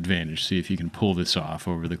hand with advantage, see if you can pull this off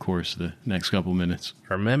over the course of the next couple minutes.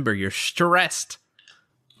 Remember, you're stressed.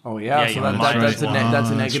 Oh, yeah. Yeah, So you that's a That's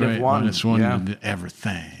negative right. one. -1 Yeah. to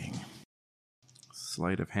everything.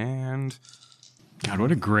 Sleight of hand. God,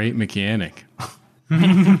 what a great mechanic.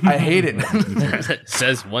 I hate it. It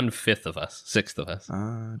says 1/5 of us, 6th of us.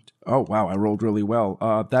 Oh, wow. I rolled really well.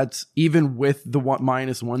 That's even with the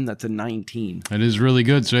 -1, that's a 19. That is really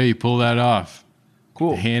good, so you pull that off.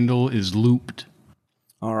 Cool. The handle is looped.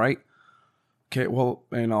 All right. Okay, well,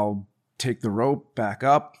 and I'll take the rope back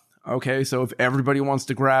up. Okay, so if everybody wants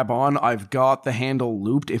to grab on, I've got the handle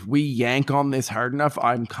looped. If we yank on this hard enough,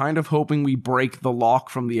 I'm kind of hoping we break the lock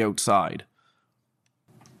from the outside.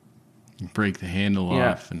 Break the handle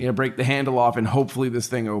off. And break the handle off, and hopefully this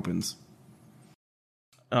thing opens.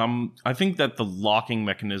 I think that the locking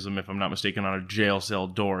mechanism, if I'm not mistaken, on a jail cell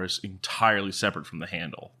door is entirely separate from the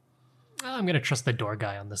handle. I'm going to trust the door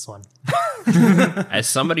guy on this one. As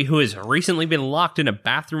somebody who has recently been locked in a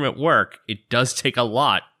bathroom at work, it does take a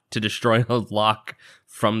lot to destroy a lock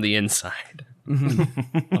from the inside.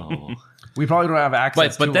 Oh. We probably don't have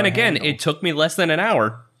access to But then a again, handle. it took me less than an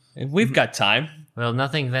hour, and we've got time. Well,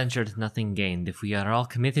 nothing ventured, nothing gained. If we are all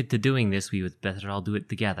committed to doing this, we would better all do it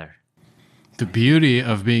together. the beauty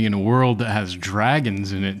of being in a world that has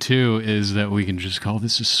dragons in it, too, is that we can just call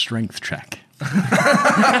this a strength check.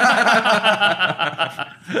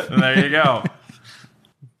 There you go.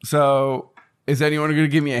 So, is anyone going to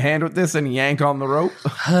give me a hand with this and yank on the rope?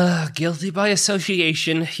 Guilty by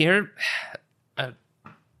association here.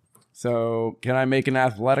 So, can I make an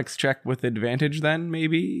athletics check with advantage then,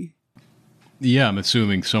 maybe? Yeah, I'm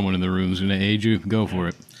assuming someone in the room is going to aid you. Go for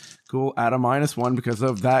it. Cool, at a -1 because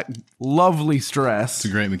of that lovely stress. It's a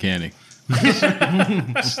great mechanic.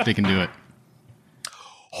 Sticking to it.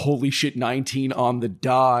 Holy shit, 19 on the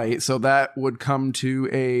die. So that would come to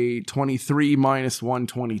a 23 -1,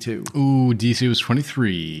 22. Ooh, DC was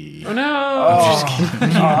 23. Oh no!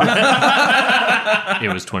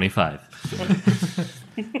 It was 25.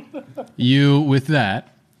 You, with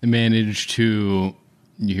that, manage to...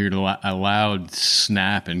 You hear a loud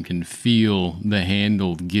snap and can feel the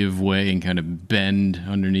handle give way and kind of bend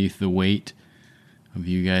underneath the weight of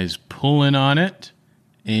you guys pulling on it.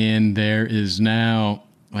 And there is now,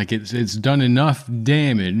 like, it's done enough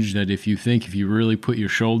damage that if you really put your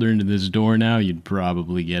shoulder into this door now, you'd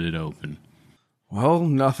probably get it open. Well,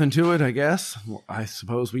 nothing to it, I guess. Well, I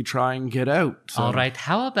suppose we try and get out. So. All right,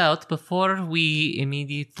 how about before we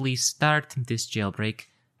immediately start this jailbreak,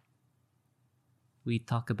 we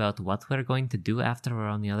talk about what we're going to do after we're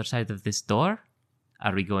on the other side of this door?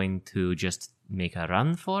 Are we going to just make a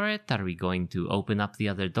run for it? Are we going to open up the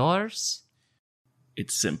other doors?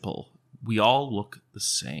 It's simple. We all look the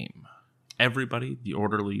same. Everybody, the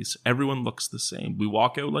orderlies, everyone looks the same. We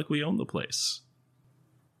walk out like we own the place.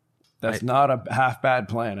 That's not a half bad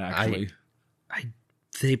plan, actually.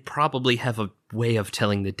 They probably have a way of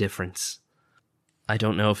telling the difference. I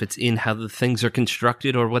don't know if it's in how the things are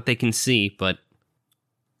constructed or what they can see, but...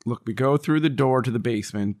 Look, we go through the door to the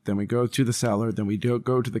basement, then we go to the cellar, then we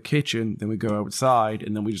go to the kitchen, then we go outside,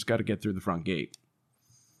 and then we just got to get through the front gate.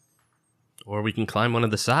 Or we can climb one of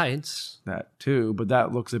the sides. That too, but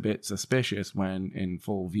that looks a bit suspicious when in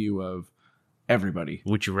full view of everybody.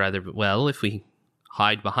 Would you rather... Well, if we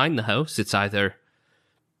hide behind the house, it's either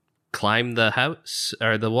climb the house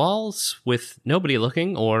or the walls with nobody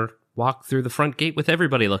looking, or walk through the front gate with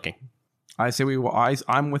everybody looking. I say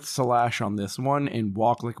I'm with Salash on this one and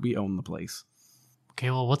walk like we own the place. Okay,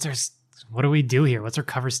 well, what do we do here? What's our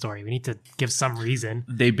cover story? We need to give some reason.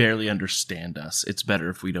 They barely understand us. It's better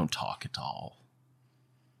if we don't talk at all.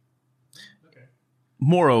 Okay.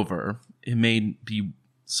 Moreover, it may be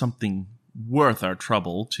something worth our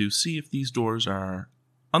trouble to see if these doors are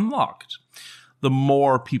unlocked. The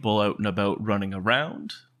more people out and about running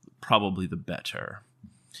around, probably the better.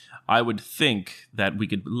 I would think that we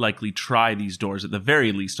could likely try these doors at the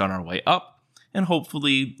very least on our way up, and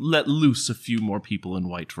hopefully let loose a few more people in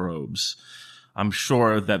white robes. I'm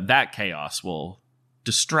sure that chaos will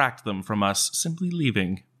distract them from us simply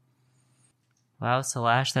leaving. Wow,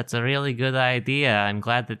 Salash, that's a really good idea. I'm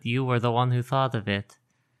glad that you were the one who thought of it.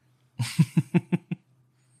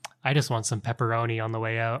 I just want some pepperoni on the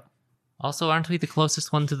way out. Also, aren't we the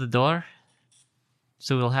closest one to the door?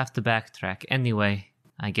 So we'll have to backtrack. Anyway,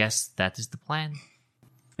 I guess that is the plan.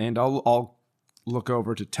 And I'll look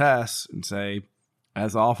over to Tess and say,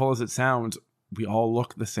 as awful as it sounds, we all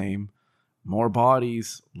look the same. More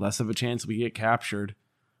bodies, less of a chance we get captured.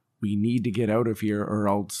 We need to get out of here or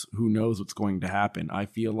else who knows what's going to happen. I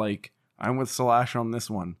feel like I'm with Salash on this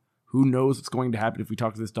one. Who knows what's going to happen if we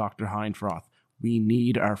talk to this Dr. Hindfroth? We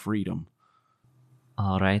need our freedom.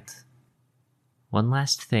 All right. One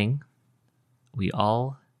last thing. We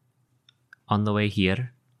all, on the way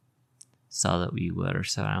here, saw that we were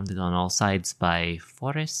surrounded on all sides by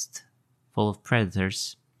forest full of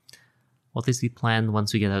predators. What is the plan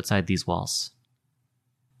once we get outside these walls?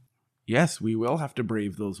 Yes, we will have to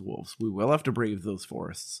brave those wolves. We will have to brave those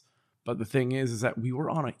forests. But the thing is that we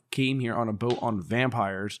came here on a boat on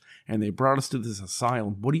vampires, and they brought us to this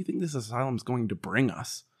asylum. What do you think this asylum is going to bring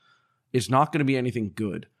us? It's not going to be anything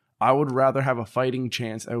good. I would rather have a fighting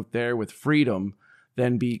chance out there with freedom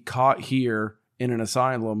than be caught here in an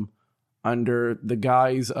asylum under the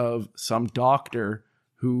guise of some doctor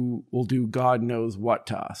who will do God knows what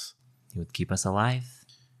to us. You would keep us alive?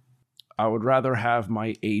 I would rather have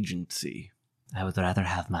my agency. I would rather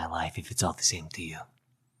have my life if it's all the same to you.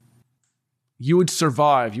 You would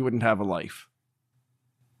survive. You wouldn't have a life.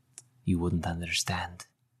 You wouldn't understand.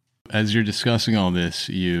 As you're discussing all this,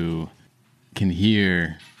 you can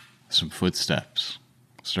hear some footsteps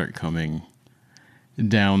start coming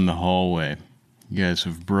down the hallway. You guys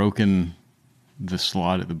have broken the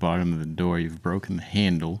slot at the bottom of the door. You've broken the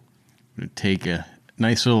handle. It would take a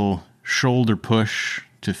nice little shoulder push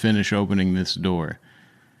to finish opening this door.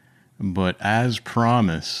 But as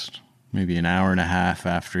promised, maybe an hour and a half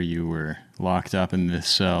after you were locked up in this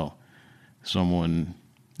cell, someone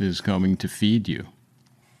is coming to feed you.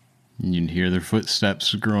 You can hear their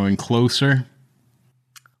footsteps growing closer.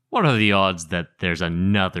 What are the odds that there's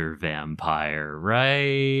another vampire,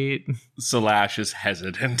 right? Salash is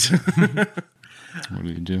hesitant. What do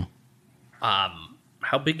you do?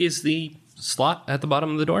 How big is the slot at the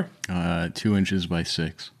bottom of the door? 2 inches by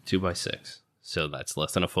 6. 2 by 6. So that's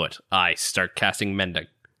less than a foot. I start casting mending.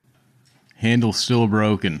 Handle still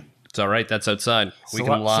broken. It's all right. That's outside. We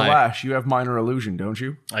can lie. Salash, you have minor illusion, don't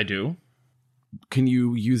you? I do. Can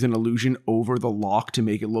you use an illusion over the lock to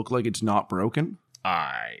make it look like it's not broken?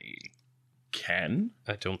 I can.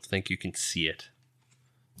 I don't think you can see it.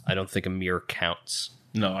 I don't think a mirror counts.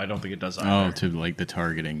 No, I don't think it does either. Oh, to like the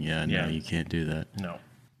targeting. Yeah, no, Yeah. you can't do that. No.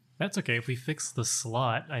 That's okay. If we fix the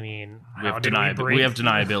slot, I mean, We have, how did we break? we have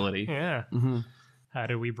deniability. Yeah. Mm-hmm. How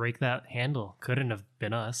did we break that handle? Couldn't have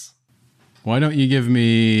been us. Why don't you give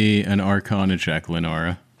me an Arcana check,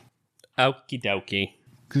 Lenara? Okie dokie.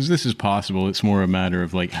 Because this is possible. It's more a matter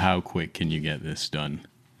of like how quick can you get this done.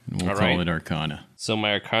 And we'll All call right. it Arcana. So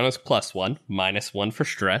my Arcana's +1, -1 for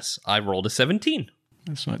stress. I rolled a 17.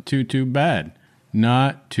 That's not too bad.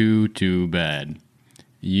 Not too bad.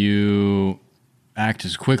 You act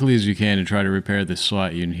as quickly as you can to try to repair the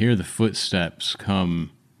slot. You can hear the footsteps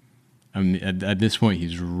come. I mean, at this point,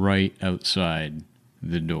 he's right outside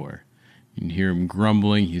the door. You can hear him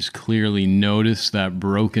grumbling. He's clearly noticed that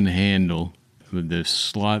broken handle. The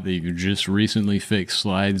slot that you just recently fixed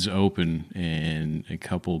slides open, and a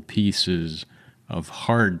couple pieces of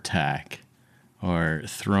hardtack are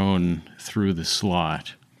thrown through the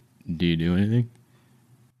slot. Do you do anything?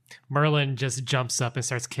 Merlin just jumps up and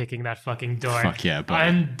starts kicking that fucking door. Fuck yeah, buddy.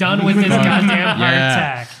 I'm done with this goddamn heart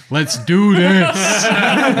attack. Let's do this.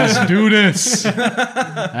 Let's do this.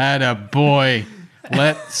 Atta boy.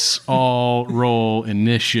 Let's all roll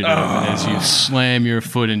initiative as you slam your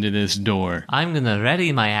foot into this door. I'm gonna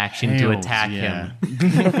ready my action to Hells attack yeah.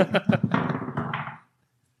 him.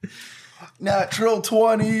 Natural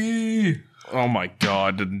 20! Oh my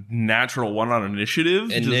god. The natural 1 on initiative?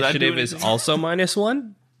 Does that do Initiative is anything? also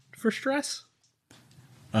 -1 for stress.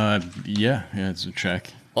 Yeah, it's a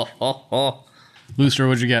check. Oh. Lustra,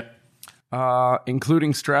 what'd you get?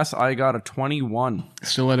 Including stress, I got a 21.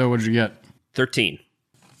 Stiletto, what'd you get? 13.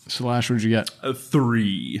 Slash, what'd you get? A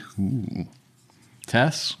 3.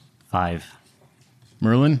 Tess? 5.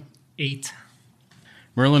 Merlin? 8.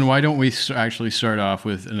 Merlin, why don't we actually start off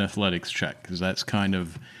with an athletics check? Because that's kind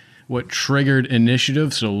of what triggered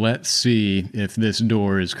initiative. So let's see if this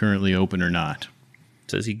door is currently open or not.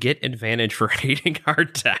 Does he get advantage for hating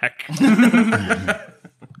hardtack?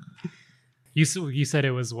 You said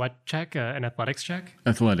it was what check? An athletics check?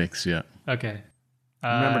 Athletics, yeah. Okay.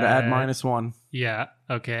 Remember to add -1. Yeah.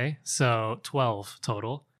 Okay. So 12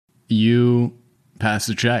 total. You pass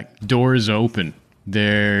the check. Door is open.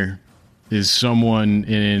 There is someone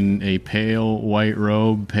in a pale white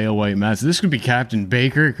robe, pale white mask. This could be Captain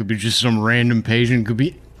Baker. It could be just some random patient. It could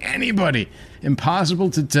be anybody. Impossible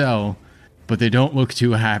to tell. But they don't look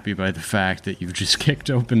too happy by the fact that you've just kicked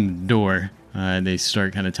open the door. They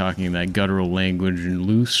start kind of talking in that guttural language. And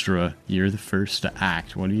Lustra, you're the first to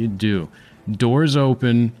act. What do? Doors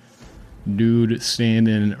open. Dude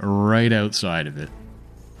standing right outside of it.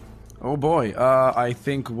 Oh boy. I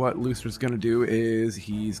think what Lucer's going to do is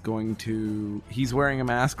he's wearing a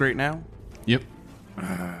mask right now. Yep.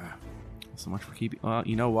 So much for keeping.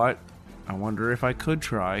 You know what? I wonder if I could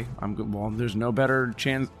try. I'm good. Well, there's no better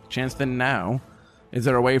chance than now. Is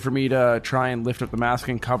there a way for me to try and lift up the mask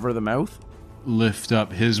and cover the mouth? Lift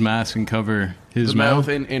up his mask and cover his The mouth.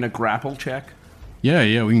 in a grapple check.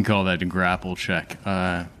 Yeah, we can call that a grapple check.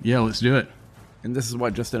 Yeah, let's do it. And this is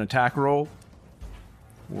what, just an attack roll?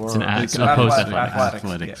 Or It's an athletics. opposed Athletics.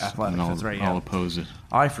 Athletics. Yeah, athletics. And That's right. I'll Yeah. oppose it.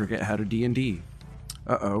 I forget how to D&D.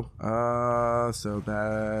 So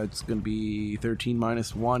that's going to be 13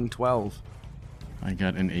 minus 1, 12. I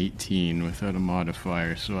got an 18 without a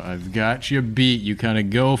modifier, so I've got you beat. You kind of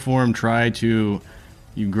go for him,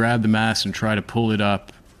 you grab the mask and try to pull it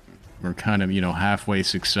up. We're kind of, halfway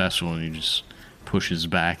successful, and he just pushes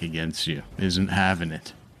back against you. Isn't having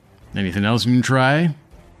it. Anything else you can try?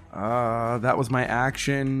 That was my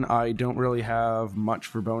action. I don't really have much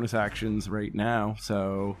for bonus actions right now,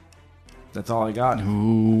 so that's all I got.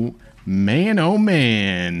 Oh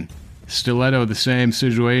man. Stiletto, the same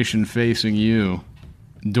situation facing you.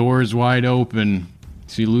 Doors wide open.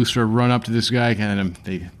 See Lustra run up to this guy,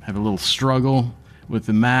 they have a little struggle with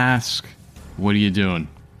the mask. What are you doing?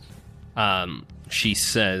 She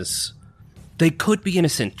says, "They could be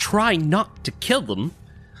innocent. Try not to kill them."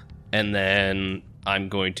 And then I'm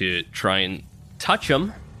going to try and touch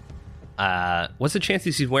him. What's the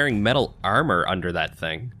chances he's wearing metal armor under that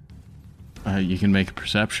thing? You can make a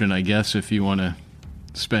perception, I guess, if you want to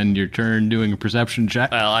spend your turn doing a perception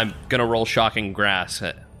check. Well, I'm going to roll Shocking Grasp,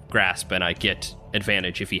 and I get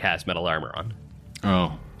advantage if he has metal armor on.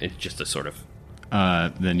 Oh, It's just a sort of...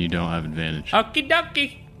 then you don't have advantage. Okie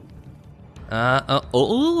dokie.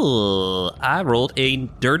 I rolled a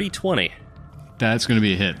dirty 20. That's going to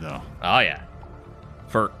be a hit, though. Oh, yeah.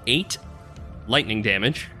 For 8 lightning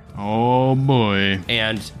damage Oh, boy.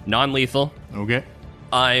 and non-lethal, Okay.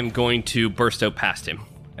 I'm going to burst out past him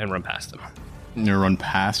and run past him. You run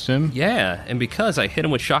past him Yeah, and because I hit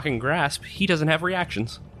him with Shocking Grasp, he doesn't have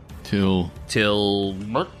reactions until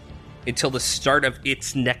until the start of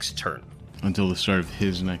its next turn. the start of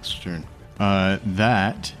his next turn.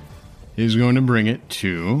 That is going to bring it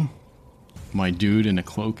to my dude in a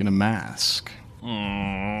cloak and a mask.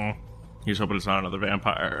 Here's hoping it's not another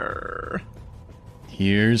vampire.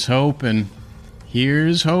 Here's hoping.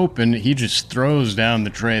 Here's hoping. He just throws down the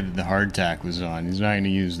tray that the hardtack was on. He's not going to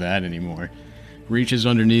use that anymore. Reaches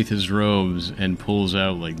underneath his robes and pulls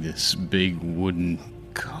out like this big wooden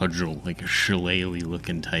cudgel, like a shillelagh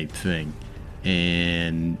looking type thing.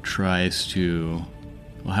 And tries to...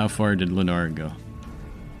 Well, how far did Lennar go?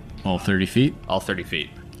 All 30 feet? All 30 feet.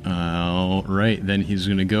 All right, then he's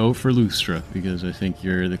going to go for Lustra, because I think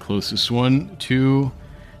you're the closest one to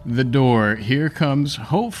the door. Here comes,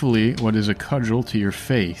 hopefully, what is a cudgel to your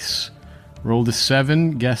face. Rolled a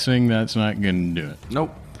 7, guessing that's not going to do it.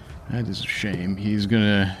 Nope. That is a shame. He's going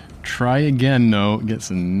to try again, though. Gets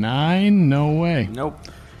a 9? No way. Nope.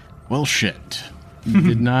 Well, shit.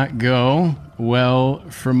 Did not go well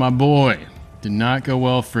for my boy. Did not go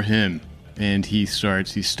well for him. And he's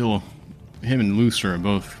still... Him and Lucer are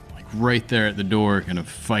both like right there at the door, kind of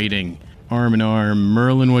fighting arm in arm.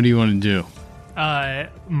 Merlin, what do you want to do?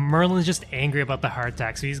 Merlin's just angry about the heart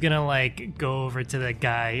attack, so he's gonna like go over to the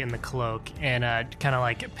guy in the cloak and kind of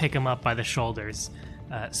like pick him up by the shoulders,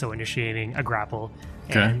 so initiating a grapple.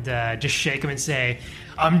 Okay. And just shake him and say,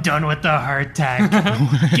 "I'm done with the heart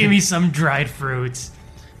attack. Give me some dried fruits."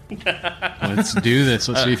 Let's do this.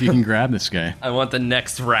 Let's see if you can grab this guy. I want the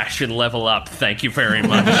next ration level up. Thank you very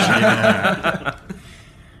much.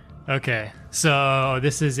 Okay, so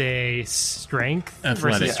this is a strength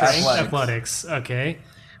Athletics. versus strength. Athletics. Athletics. Okay.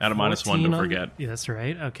 At a -1, 14 don't on- forget. Yeah, that's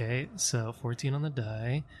right. Okay, so 14 on the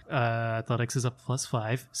die. Athletics is a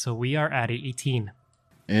 +5, so we are at 18.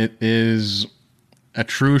 It is a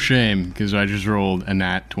true shame because I just rolled a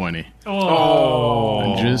nat 20.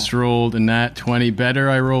 Oh, I just rolled a nat 20. Better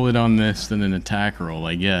I roll it on this than an attack roll,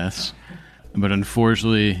 I guess. But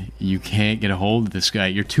unfortunately, you can't get a hold of this guy.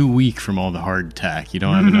 You're too weak from all the hard attack. You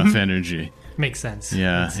don't have enough energy. makes sense.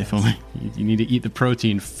 Yeah, Makes if sense. only you need to eat the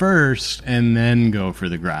protein first and then go for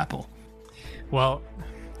the grapple. Well,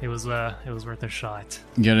 it was worth a shot.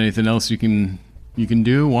 You got anything else you can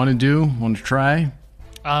do? Want to try?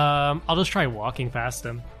 I'll just try walking past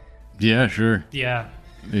him. Yeah, sure. Yeah,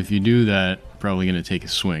 If you do that, probably gonna take a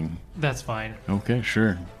swing. that's fine. Okay,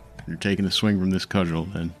 sure. You're taking a swing from this cudgel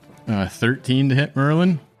then. 13 to hit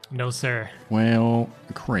Merlin. No, sir. Well,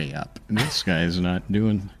 crap. This guy's not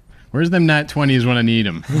doing. Where's them nat 20s when I need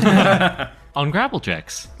them? On grapple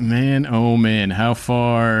checks. Man, oh man, how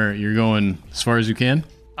far? You're going as far as you can?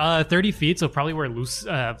 30 feet, so probably where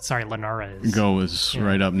Lenara is. Go is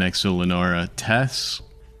right up next to Lenora. Tess,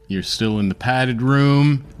 you're still in the padded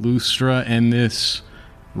room. Lustra and this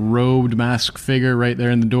robed masked figure right there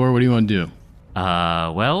in the door. What do you want to do?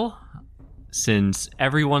 Well, since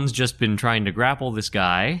everyone's just been trying to grapple this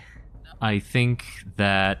guy, I think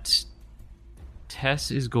that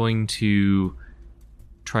Tess is going to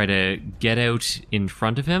try to get out in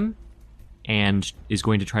front of him and is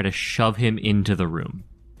going to try to shove him into the room.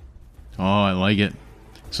 Oh, I like it.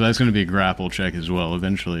 So that's going to be a grapple check as well,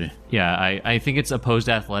 eventually. Yeah, I think it's opposed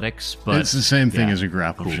athletics, but... It's the same thing as a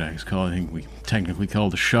grapple check. It's called, I think we technically call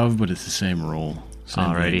it a shove, but it's the same roll.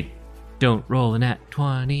 Alrighty. Don't roll an at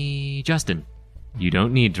 20. Justin, you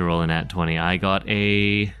don't need to roll an at 20. I got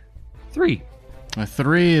a 3. A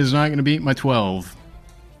 3 is not going to beat my 12.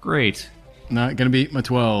 Great. Not going to beat my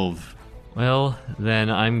 12. Well, then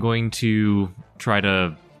I'm going to try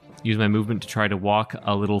to use my movement to try to walk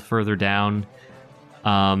a little further down.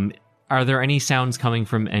 Are there any sounds coming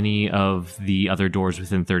from any of the other doors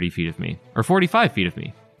within 30 feet of me? Or 45 feet of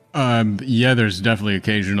me? Yeah, there's definitely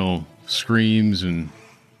occasional screams and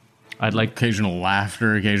I'd like... occasional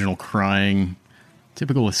laughter, occasional crying.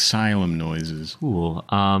 Typical asylum noises. Cool.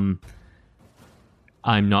 I'm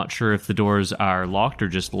not sure if the doors are locked or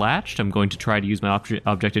just latched. I'm going to try to use my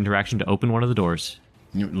object interaction to open one of the doors.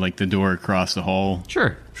 Like the door across the hall?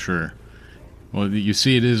 Sure. Sure. Well, you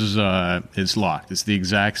see it is, it's locked. It's the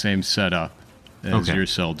exact same setup as your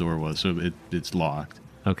cell door was, so it's locked.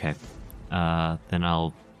 Okay. Then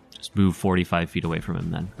I'll just move 45 feet away from him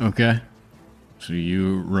then. Okay. So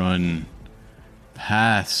you run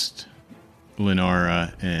past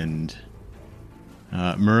Lenara and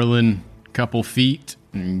Merlin, couple feet,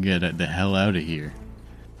 and get the hell out of here.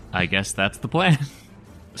 I guess that's the plan.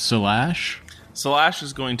 Slash? Slash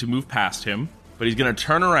is going to move past him, but he's going to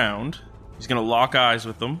turn around. He's going to lock eyes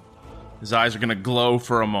with them. His eyes are going to glow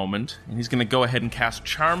for a moment, and he's going to go ahead and cast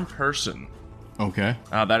Charm Person. Okay.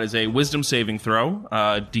 That is a Wisdom saving throw,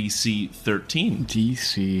 DC 13.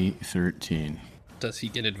 DC 13. Does he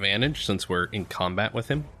get advantage since we're in combat with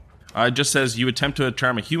him? It just says you attempt to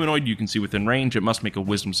charm a humanoid you can see within range. It must make a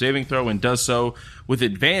Wisdom saving throw and does so with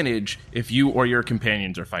advantage if you or your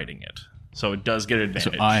companions are fighting it. So it does get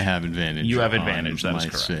advantage. So I have advantage. You have advantage, that on is my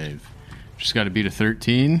correct. save. Just got to beat a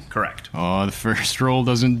 13. Correct. Oh, the first roll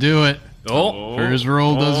doesn't do it. Oh, First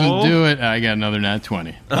roll doesn't do it. I got another nat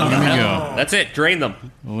 20. Look at me go. that's it. Drain them.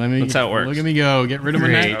 That's how it works. Look at me go. Get rid of my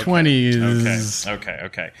nat 20s.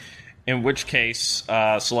 Okay. In which case,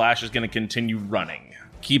 Slash is going to continue running.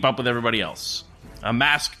 Keep up with everybody else. A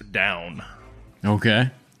mask down.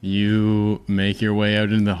 Okay. You make your way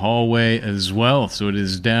out into the hallway as well. So it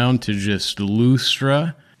is down to just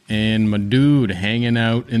Lustra and my dude hanging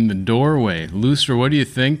out in the doorway. Lustra, what are you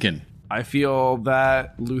thinking? I feel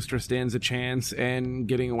that Lustra stands a chance in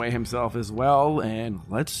getting away himself as well, and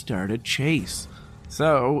let's start a chase.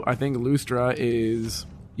 So I think Lustra is,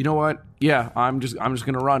 you know what? Yeah, I'm just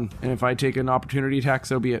gonna run, and if I take an opportunity attack,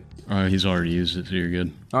 so be it. He's already used it, so you're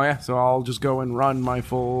good. Oh yeah, so I'll just go and run my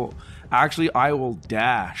full. Actually, I will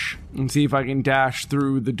dash and see if I can dash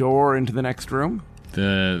through the door into the next room.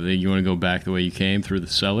 You want to go back the way you came through the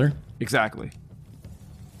cellar? Exactly.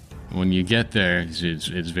 When you get there, it's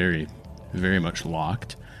very, very much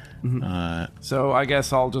locked. Mm-hmm. So I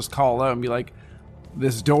guess I'll just call out and be like,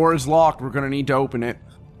 this door is locked, we're going to need to open it.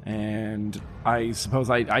 And I suppose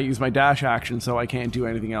I use my dash action, so I can't do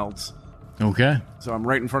anything else. Okay. So I'm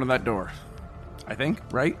right in front of that door. I think,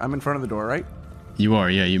 right? I'm in front of the door, right? You are,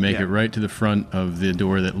 yeah. You make it right to the front of the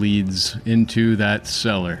door that leads into that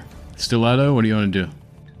cellar. Stiletto, what do you want to do?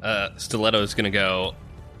 Stiletto's gonna go,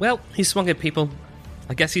 well, he swung at people.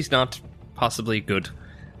 I guess he's not possibly good.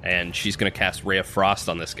 And she's gonna cast Ray of Frost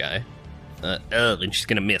on this guy. And she's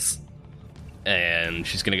gonna miss. And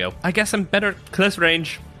she's gonna go, I guess I'm better at close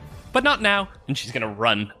range, but not now. And she's gonna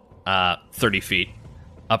run 30 feet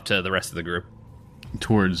up to the rest of the group.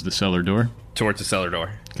 Towards the cellar door? Towards the cellar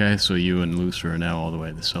door. Okay, so you and Lucer are now all the way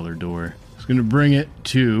to the cellar door. It's gonna bring it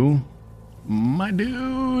to my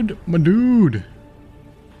dude.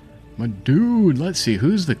 Let's see,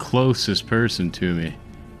 who's the closest person to me?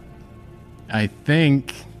 I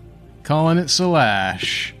think calling it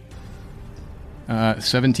Slash.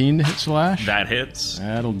 17 to hit Slash? That hits.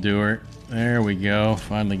 That'll do it. There we go.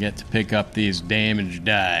 Finally get to pick up these damage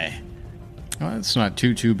die. Well, that's not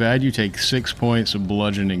too bad. You take 6 points of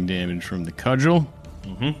bludgeoning damage from the cudgel.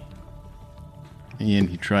 Mm-hmm. And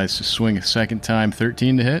he tries to swing a second time.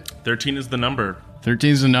 13 to hit. 13 is the number.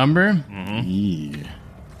 13 is the number? Mm-hmm. Yeah.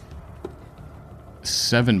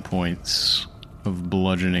 7 points of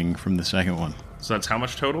bludgeoning from the second one. So that's how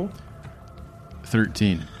much total?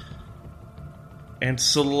 13. And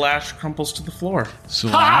Slash crumples to the floor.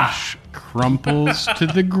 Slash crumples to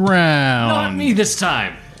the ground. Not me this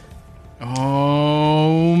time.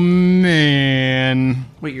 Oh, man.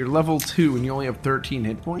 Wait, you're level 2 and you only have 13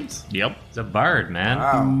 hit points? Yep. It's a bard,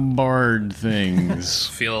 man. Bard things.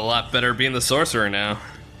 Feel a lot better being the sorcerer now.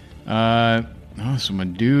 So my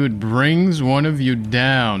dude brings one of you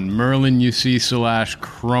down. Merlin, you see Slash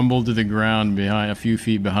crumble to the ground behind a few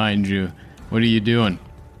feet behind you. What are you doing?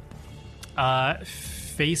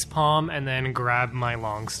 Face palm and then grab my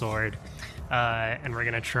longsword. And we're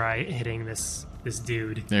gonna try hitting this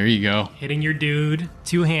dude. There you go. Hitting your dude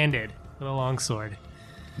two-handed with a longsword.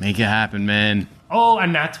 Make it happen, man. Oh,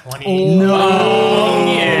 and nat 20. No!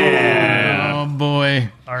 Yeah. Oh, boy.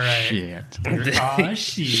 All right. Shit. Oh,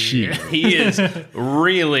 shit. He is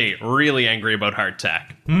really, really angry about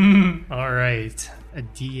hardtack. All right. A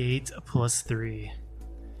D8 plus 3.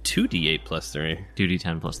 2d8 plus 3.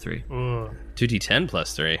 2d10 plus 3. Ooh. 2d10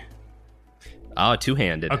 plus 3. Oh,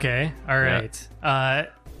 two-handed. Okay. All right.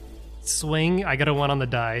 Swing. I got a 1 on the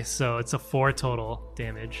die, so it's a 4 total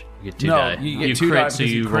damage. You get 2 No, die. you get You 2 crit, dice so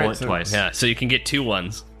because you crit, roll it so- twice. Yeah, so you can get 2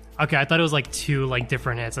 1s. Okay, I thought it was like 2 like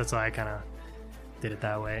different hits. That's why I kind of did it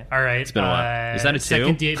that way. All right. It's been a while. Is that a 2?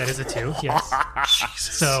 Second D8. That is a 2. Yes.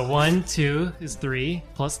 So 1, 2 is 3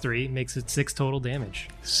 plus 3 makes it 6 total damage.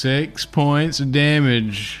 6 points of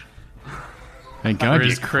damage. Thank God For you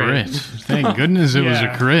his crit. crit. Thank goodness it was a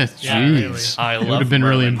Yeah. crit. Yeah, really. Jeez. I It would love have been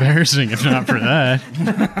really Merlin. embarrassing if not for that.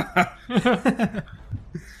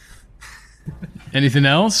 Anything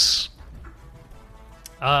else?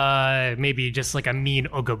 Maybe just like a mean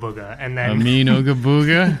ooga booga, and then A mean ooga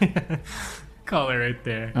booga? call it right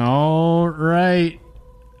there. All right.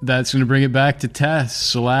 That's going to bring it back to Tess.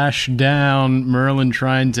 Slash down. Merlin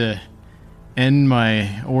trying to end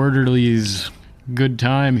my orderly's good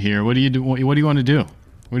time here. What do you do? What do you want to do?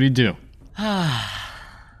 What do you do?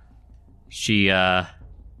 She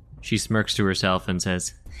smirks to herself and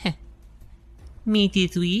says, "Meat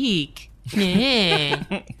is weak."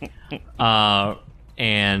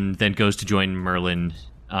 And then goes to join Merlin.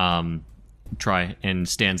 Try and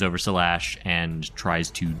stands over Slash and tries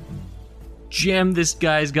to jam this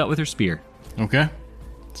guy's gut with her spear. Okay.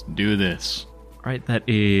 Let's do this. All right, that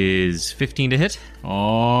is 15 to hit.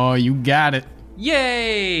 Oh, you got it.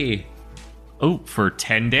 Yay! Oh, for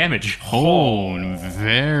 10 damage. Oh,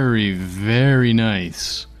 very, very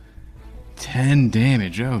nice. 10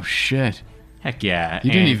 damage. Oh, shit. Heck yeah.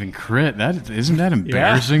 You didn't And even crit. That isn't that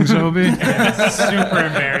embarrassing, Zobi? Super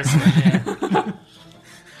embarrassing.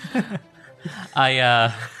 Yeah.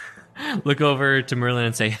 I look over to Merlin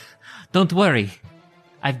and say, "Don't worry.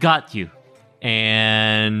 I've got you."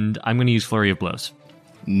 And I'm going to use Flurry of Blows.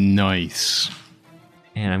 Nice.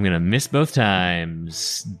 And I'm going to miss both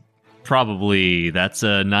times. Probably that's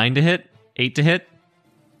a 9 to hit, 8 to hit,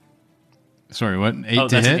 Sorry, what? 8 Oh,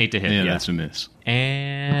 to that's hit? an 8 to hit, Yeah, yeah. that's a miss.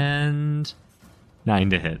 and 9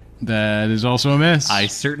 to hit. That is also a miss. I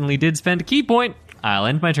certainly did spend a key point. I'll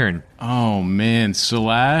end my turn. Oh, man.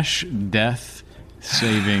 Slash death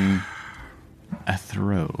saving a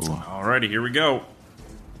throw. Alrighty, here we go.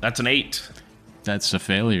 That's an 8. That's a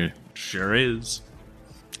failure. Sure is.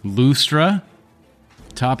 Lustra,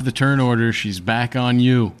 top of the turn order. She's back on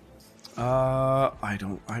you. I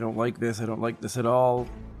don't like this. I don't like this at all.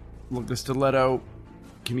 Look, the stiletto.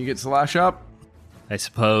 Can you get Slash up? I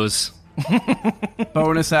suppose.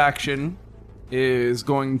 Bonus action is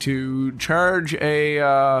going to charge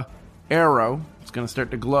a arrow. It's going to start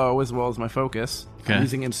to glow as well as my focus. Okay. I'm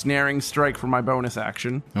using ensnaring strike for my bonus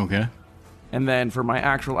action. Okay. And then for my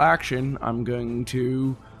actual action, I'm going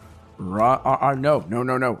to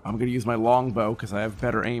no. I'm going to use my longbow because I have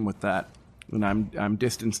better aim with that. And I'm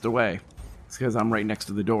distanced away. It's because I'm right next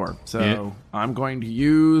to the door. So Yeah. I'm going to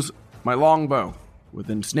use my longbow with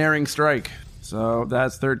ensnaring strike. So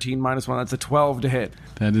that's 13 minus 1. That's a 12 to hit.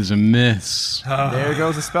 That is a miss. There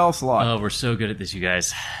goes a spell slot. Oh, we're so good at this, you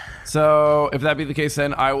guys. So if that be the case,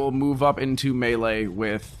 then I will move up into melee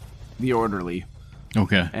with the orderly.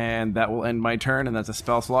 Okay. And that will end my turn, and that's a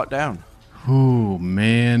spell slot down. Oh,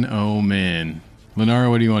 man. Oh, man. Lenara,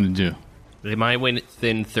 what do you want to do? Am I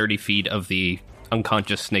within 30 feet of the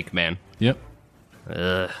unconscious snake man? Yep.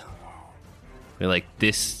 We're like,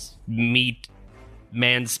 this meat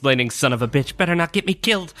mansplaining son of a bitch better not get me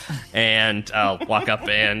killed. And I'll walk up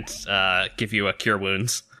and give you a cure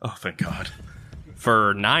wounds Oh, thank God.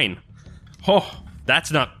 for 9. Oh,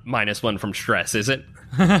 That's not -1 from stress, is it?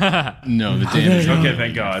 No, the damage. okay,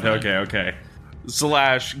 thank God. Okay.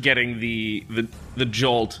 Slash getting the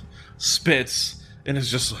jolt, spits, and is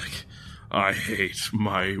just like, I hate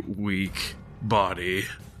my weak body.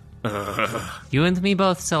 You and me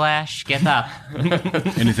both, Slash. Get up.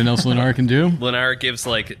 Anything else Lennar can do? Lennar gives,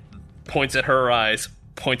 like, points at her eyes,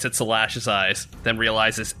 points at Salash's eyes, then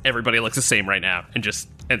realizes everybody looks the same right now, and just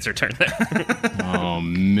ends her turn there. Oh,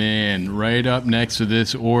 man. Right up next to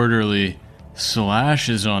this orderly. Slash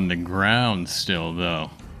is on the ground still,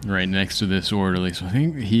 though. Right next to this orderly. So I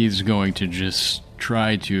think he's going to just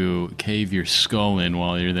try to cave your skull in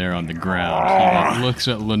while you're there on the ground. He like, looks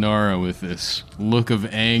at Lenara with this look of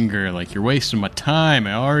anger, like, you're wasting my time.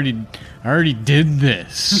 I already did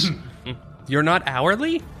this. You're not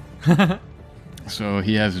hourly? So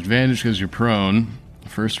he has advantage because you're prone.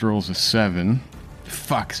 First roll's a 7.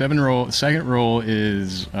 Fuck, 7 roll. Second roll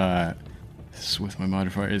is, with my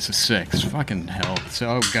modifier, it's a 6. Fucking hell. So,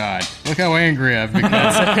 oh god. Look how angry I've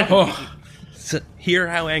become. So hear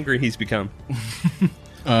how angry he's become.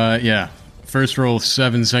 Yeah. First roll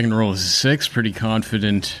 7, second roll is 6. Pretty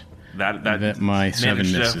confident that my 7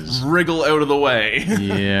 managed misses. to wriggle out of the way.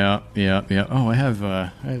 Yeah. Oh, I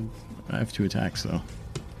have 2 attacks though.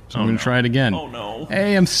 So I'm going to try it again. Oh no.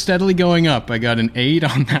 Hey, I'm steadily going up. I got an 8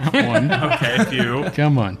 on that one. Okay, phew.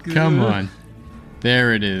 Come on.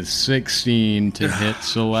 There it is. 16 to hit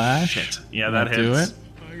Salash. Shit. Yeah, that Do hits. it.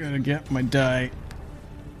 I gotta get my die.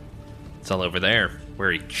 It's all over there,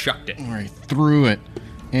 where he chucked it. Where I threw it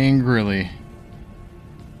angrily.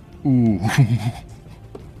 Ooh.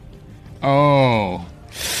 Oh.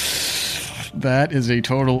 That is a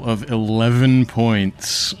total of 11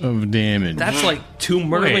 points of damage. That's like 2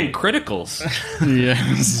 Merlin criticals. Yeah,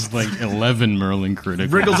 this is like 11 Merlin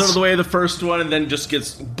criticals. Wriggles out of the way of the first one and then just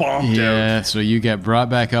gets bombed out. Yeah, so you get brought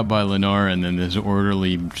back up by Lenara, and then this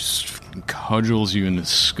orderly just cudgels you in the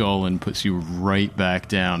skull and puts you right back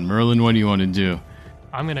down. Merlin, what do you want to do?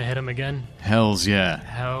 I'm gonna hit him again. Hells yeah.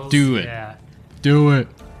 Hells Do it. Yeah. Do it.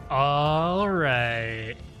 All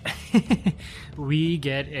right. We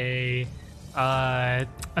get a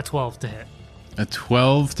 12 to hit. A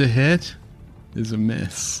 12 to hit is a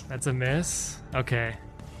miss. That's a miss. Okay.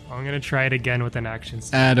 I'm gonna try it again with an action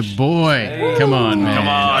stage. Attaboy. Come on,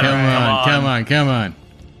 man. Come on.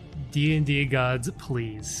 D&D gods,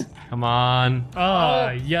 please. Come on. Oh,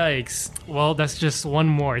 yikes. Well, that's just one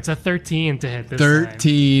more. It's a 13 to hit this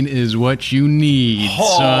 13 is what you need,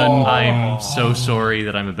 son. I'm so sorry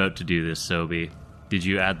that I'm about to do this, Sobi. Did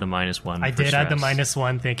you add the -1? time. I did add the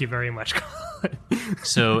 -1. Thank you very much.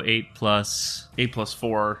 So 8 plus... 8 plus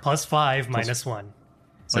 4. Plus 5 minus 1.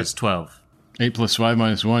 So it's 12. 8 plus 5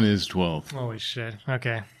 minus 1 is 12. Holy shit.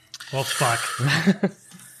 Okay. Well, fuck.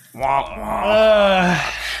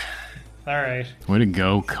 All right. Way to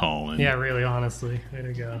go, Colin. Yeah, really, honestly. Way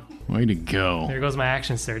to go. Way to go. There goes my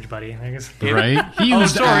action surge, buddy. I guess. Right? He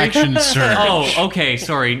used action surge. Oh, okay,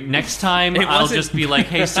 sorry. Next time, I'll wasn't- just be like,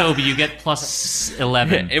 hey, Sobi, you get plus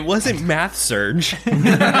 11. It wasn't math surge.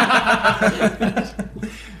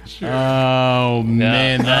 Oh,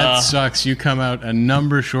 man, that sucks. You come out a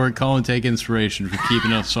number short. Colin, take inspiration for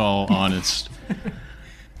keeping us all honest.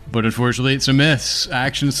 But unfortunately, it's a miss.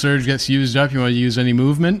 Action surge gets used up. You want to use any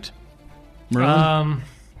movement? Merlin?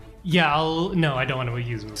 Yeah, No, I don't want to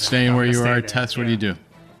use movement. Staying I'm where gonna you stay are. there. Tess, what do you do?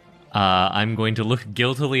 I'm going to look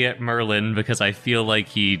guiltily at Merlin because I feel like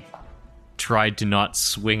he tried to not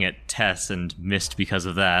swing at Tess and missed because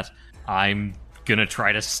of that. I'm gonna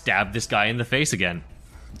try to stab this guy in the face again.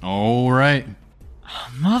 All right.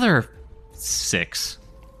 Mother 6.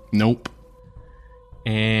 Nope.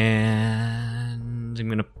 And I'm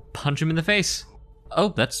gonna punch him in the face. Oh,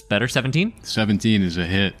 that's better. 17. 17 is a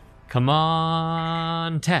hit. Come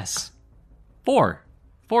on, Tess. 4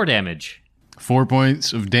 damage. 4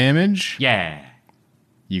 points of damage. Yeah.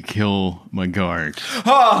 You kill my guard.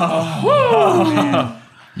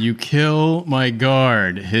 You kill my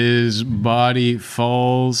guard. His body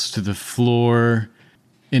falls to the floor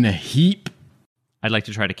in a heap. I'd like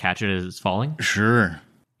to try to catch it as it's falling, Sure.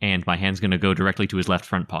 and my hand's gonna go directly to his left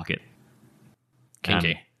front pocket.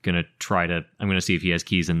 Kinky. I'm gonna see if he has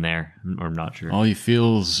keys in there, or I'm not sure. All you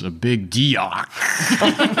feel is a big Dioc.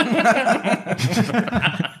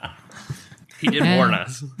 He did warn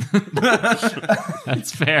us.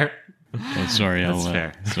 That's fair. Oh, sorry. That's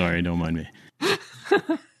fair. Sorry, don't mind me.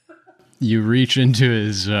 You reach into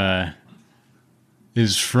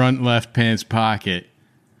his front left pants pocket.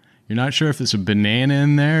 You're not sure if there's a banana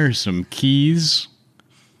in there or some keys.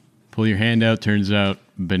 Pull your hand out, turns out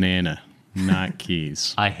banana, not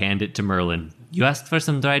keys. I hand it to Merlin. You asked for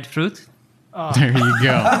some dried fruit? There you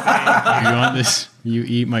go. You want this? You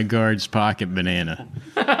eat my guard's pocket banana.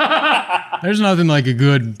 There's nothing like a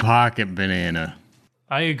good pocket banana.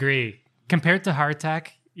 I agree. Compared to hardtack,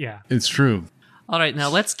 yeah. It's true. All right, now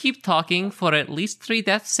let's keep talking for at least 3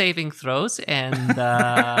 death saving throws, and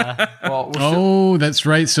Well, Oh, that's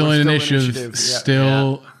right. Still we're in still initiative. initiative, yeah.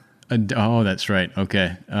 Still. Oh, that's right.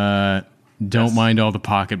 Okay. Don't mind all the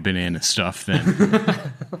pocket banana stuff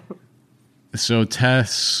then. So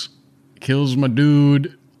Tess kills my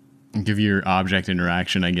dude. Give your object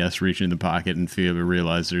interaction, I guess, reach in the pocket and feel to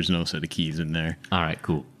realize there's no set of keys in there. all right,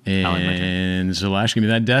 cool. I'll end my turn. And Zalash, give me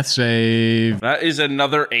that death save. That is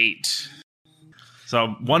another 8.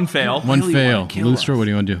 So 1 fail. One really fail. wanna kill Lustra, us. what do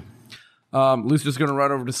you want to do? Lustra's going to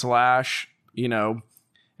run over to Slash, and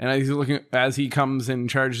as he's looking, as he comes and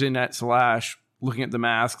charges in at Slash, looking at the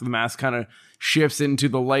mask kind of shifts into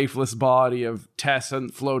the lifeless body of Tess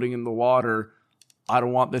and floating in the water. I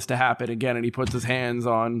don't want this to happen again. And he puts his hands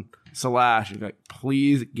on Slash. He's like,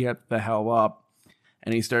 please get the hell up.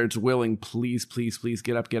 And he starts willing, please, please, please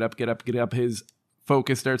get up, get up, get up, get up. His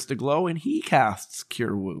focus starts to glow, and he casts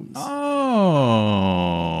Cure Wounds.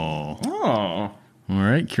 Oh. Oh, All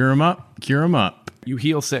right. Cure him up. Cure him up. You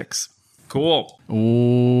heal 6. cool.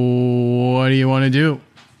 What do you want to do?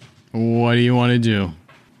 What do you want to do?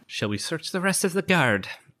 Shall we search the rest of the guard?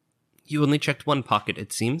 You only checked one pocket,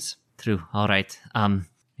 it seems. True. All right.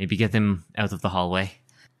 Maybe get him out of the hallway.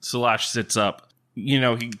 Slash sits up.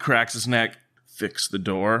 He cracks his neck. Fix the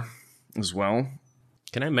door as well.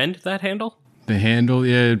 Can I mend that handle? The handle,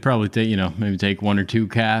 yeah, it'd probably take, maybe take 1 or 2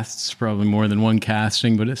 casts, probably more than 1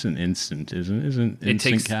 casting, but it's an instant, isn't it? Isn't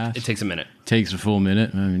instant cast? It takes a minute. Takes a full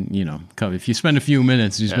minute. I mean, if you spend a few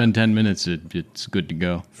minutes, you spend 10 minutes, it's good to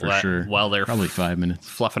go for sure. While they're probably 5 minutes.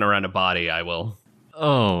 fluffing around a body, I will.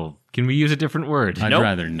 Oh, can we use a different word? I'd Nope.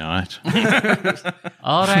 rather not.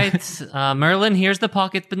 All right, Merlin, here's the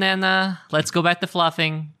pocket banana. Let's go back to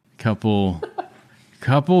fluffing.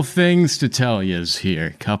 Couple things to tell yous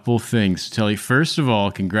here. Couple things to tell you. First of all,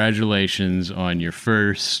 congratulations on your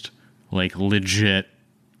first, legit,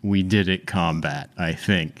 we did it combat, I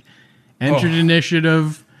think. Entered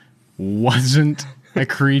initiative, wasn't a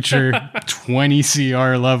creature 20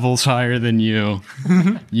 CR levels higher than you.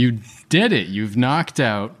 You did it. You've knocked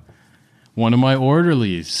out one of my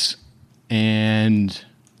orderlies, and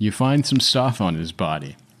you find some stuff on his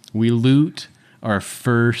body. We loot our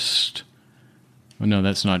first... Oh, no,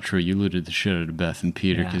 that's not true. You looted the shit out of Beth and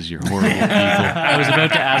Peter because you're horrible people. I was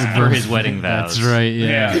about to ask for his wedding vows. That's right,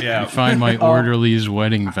 yeah. Yeah. You find my orderly's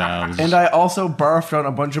wedding vows. And I also barfed on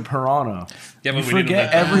a bunch of piranha. Yeah, You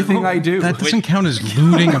forget everything I do. that doesn't count as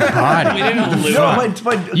looting a body. No,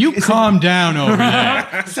 but You calm down over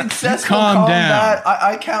there. successful calm combat.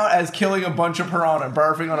 I count as killing a bunch of piranha,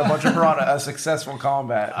 barfing on a bunch of piranha as successful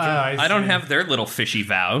combat. I don't have their little fishy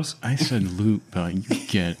vows. I said loot, but you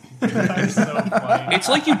get That's so funny. It's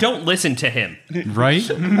like you don't listen to him. right.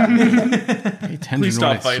 Pay attention Please to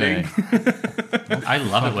what stop I say. fighting. I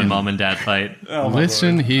love it when mom and dad fight.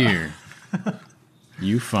 Listen here.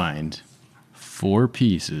 You find 4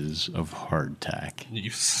 pieces of hardtack. You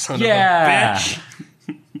son Yeah. of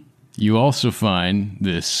a bitch. You also find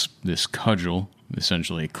this cudgel,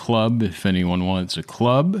 essentially a club, if anyone wants a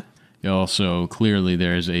club. Also, clearly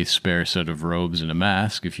there's a spare set of robes and a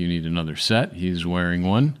mask if you need another set. He's wearing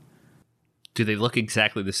one. Do they look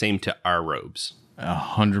exactly the same to our robes?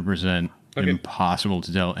 100% impossible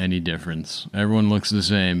to tell any difference. Everyone looks the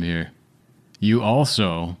same here. You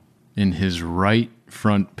also, in his right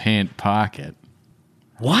front pant pocket,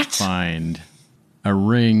 What? find a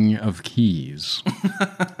ring of keys.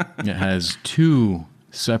 It has 2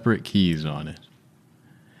 separate keys on it.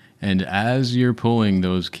 And as you're pulling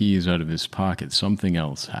those keys out of his pocket, something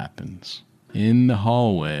else happens. In the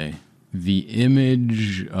hallway, the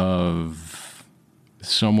image of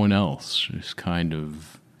someone else just kind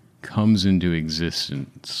of comes into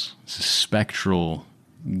existence. It's a spectral,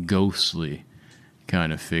 ghostly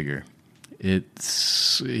kind of figure.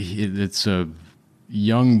 It's a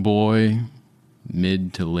young boy,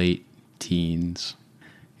 mid to late teens.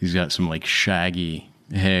 He's got some shaggy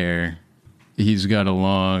hair. He's got a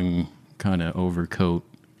long kind of overcoat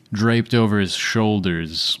draped over his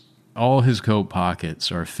shoulders. All his coat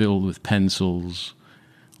pockets are filled with pencils,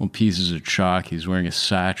 little pieces of chalk. He's wearing a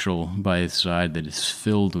satchel by his side that is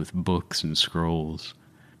filled with books and scrolls.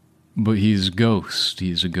 But he's a ghost.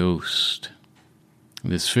 He's a ghost.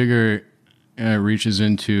 This figure reaches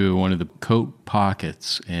into one of the coat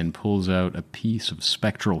pockets and pulls out a piece of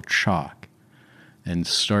spectral chalk and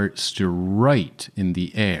starts to write in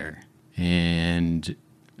the air. And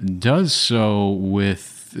does so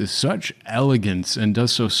with such elegance and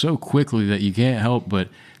does so quickly that you can't help but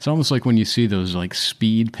it's almost like when you see those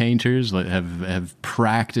speed painters that have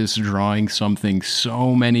practiced drawing something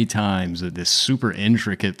so many times that this super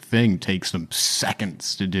intricate thing takes them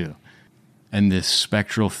seconds to do. And this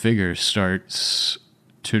spectral figure starts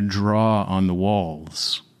to draw on the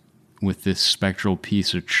walls with this spectral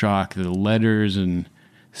piece of chalk. The letters and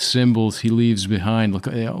symbols he leaves behind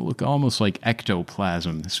look almost like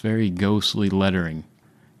ectoplasm, this very ghostly lettering.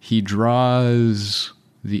 He draws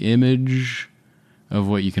the image of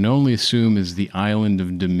what you can only assume is the island of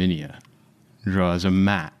Dominia. Draws a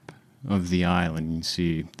map of the island. You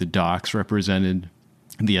see the docks represented,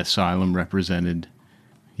 the asylum represented.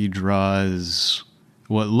 He draws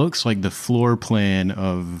what looks like the floor plan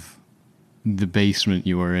of the basement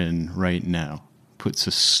you are in right now. Puts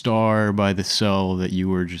a star by the cell that you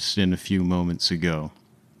were just in a few moments ago.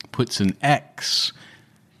 Puts an X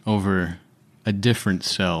over a different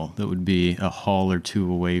cell that would be a hall or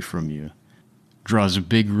two away from you. Draws a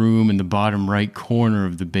big room in the bottom right corner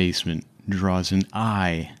of the basement. Draws an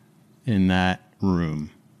eye in that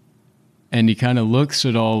room. And he kind of looks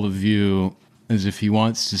at all of you as if he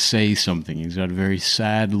wants to say something. He's got a very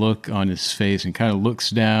sad look on his face and kind of looks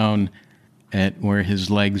down at where his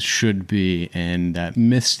legs should be, and that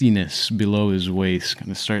mistiness below his waist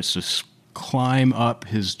kind of starts to climb up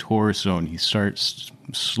his torso, and he starts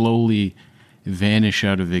slowly vanish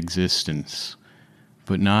out of existence.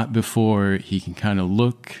 But not before he can kind of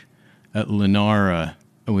look at Lenara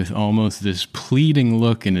with almost this pleading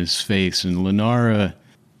look in his face. And Lenara,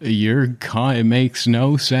 it makes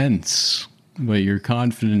no sense, but you're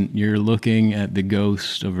confident you're looking at the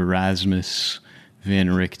ghost of Erasmus Van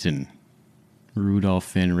Richten,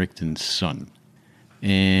 Rudolf Van Richten's son.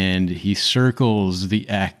 And he circles the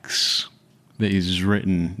X that he's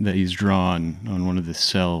drawn on one of the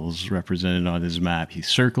cells represented on his map. He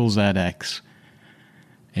circles that X,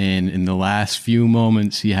 and in the last few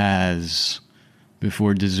moments he has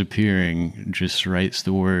before disappearing, just writes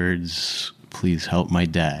the words, "Please help my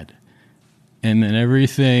dad." And then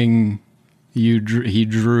everything he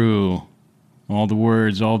drew, all the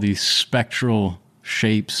words, all these spectral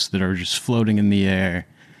shapes that are just floating in the air,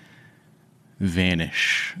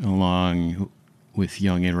 vanish along with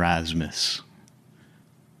young Erasmus.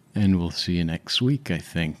 And we'll see you next week, I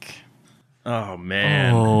think. Oh,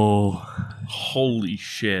 man. Oh. Holy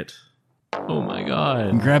shit. Oh my god.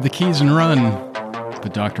 And grab the keys and run.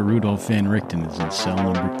 But Dr. Rudolf Van Richten is in cell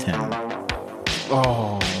number 10.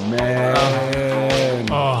 Oh, man.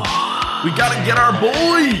 Oh. We gotta get our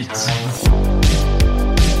boys!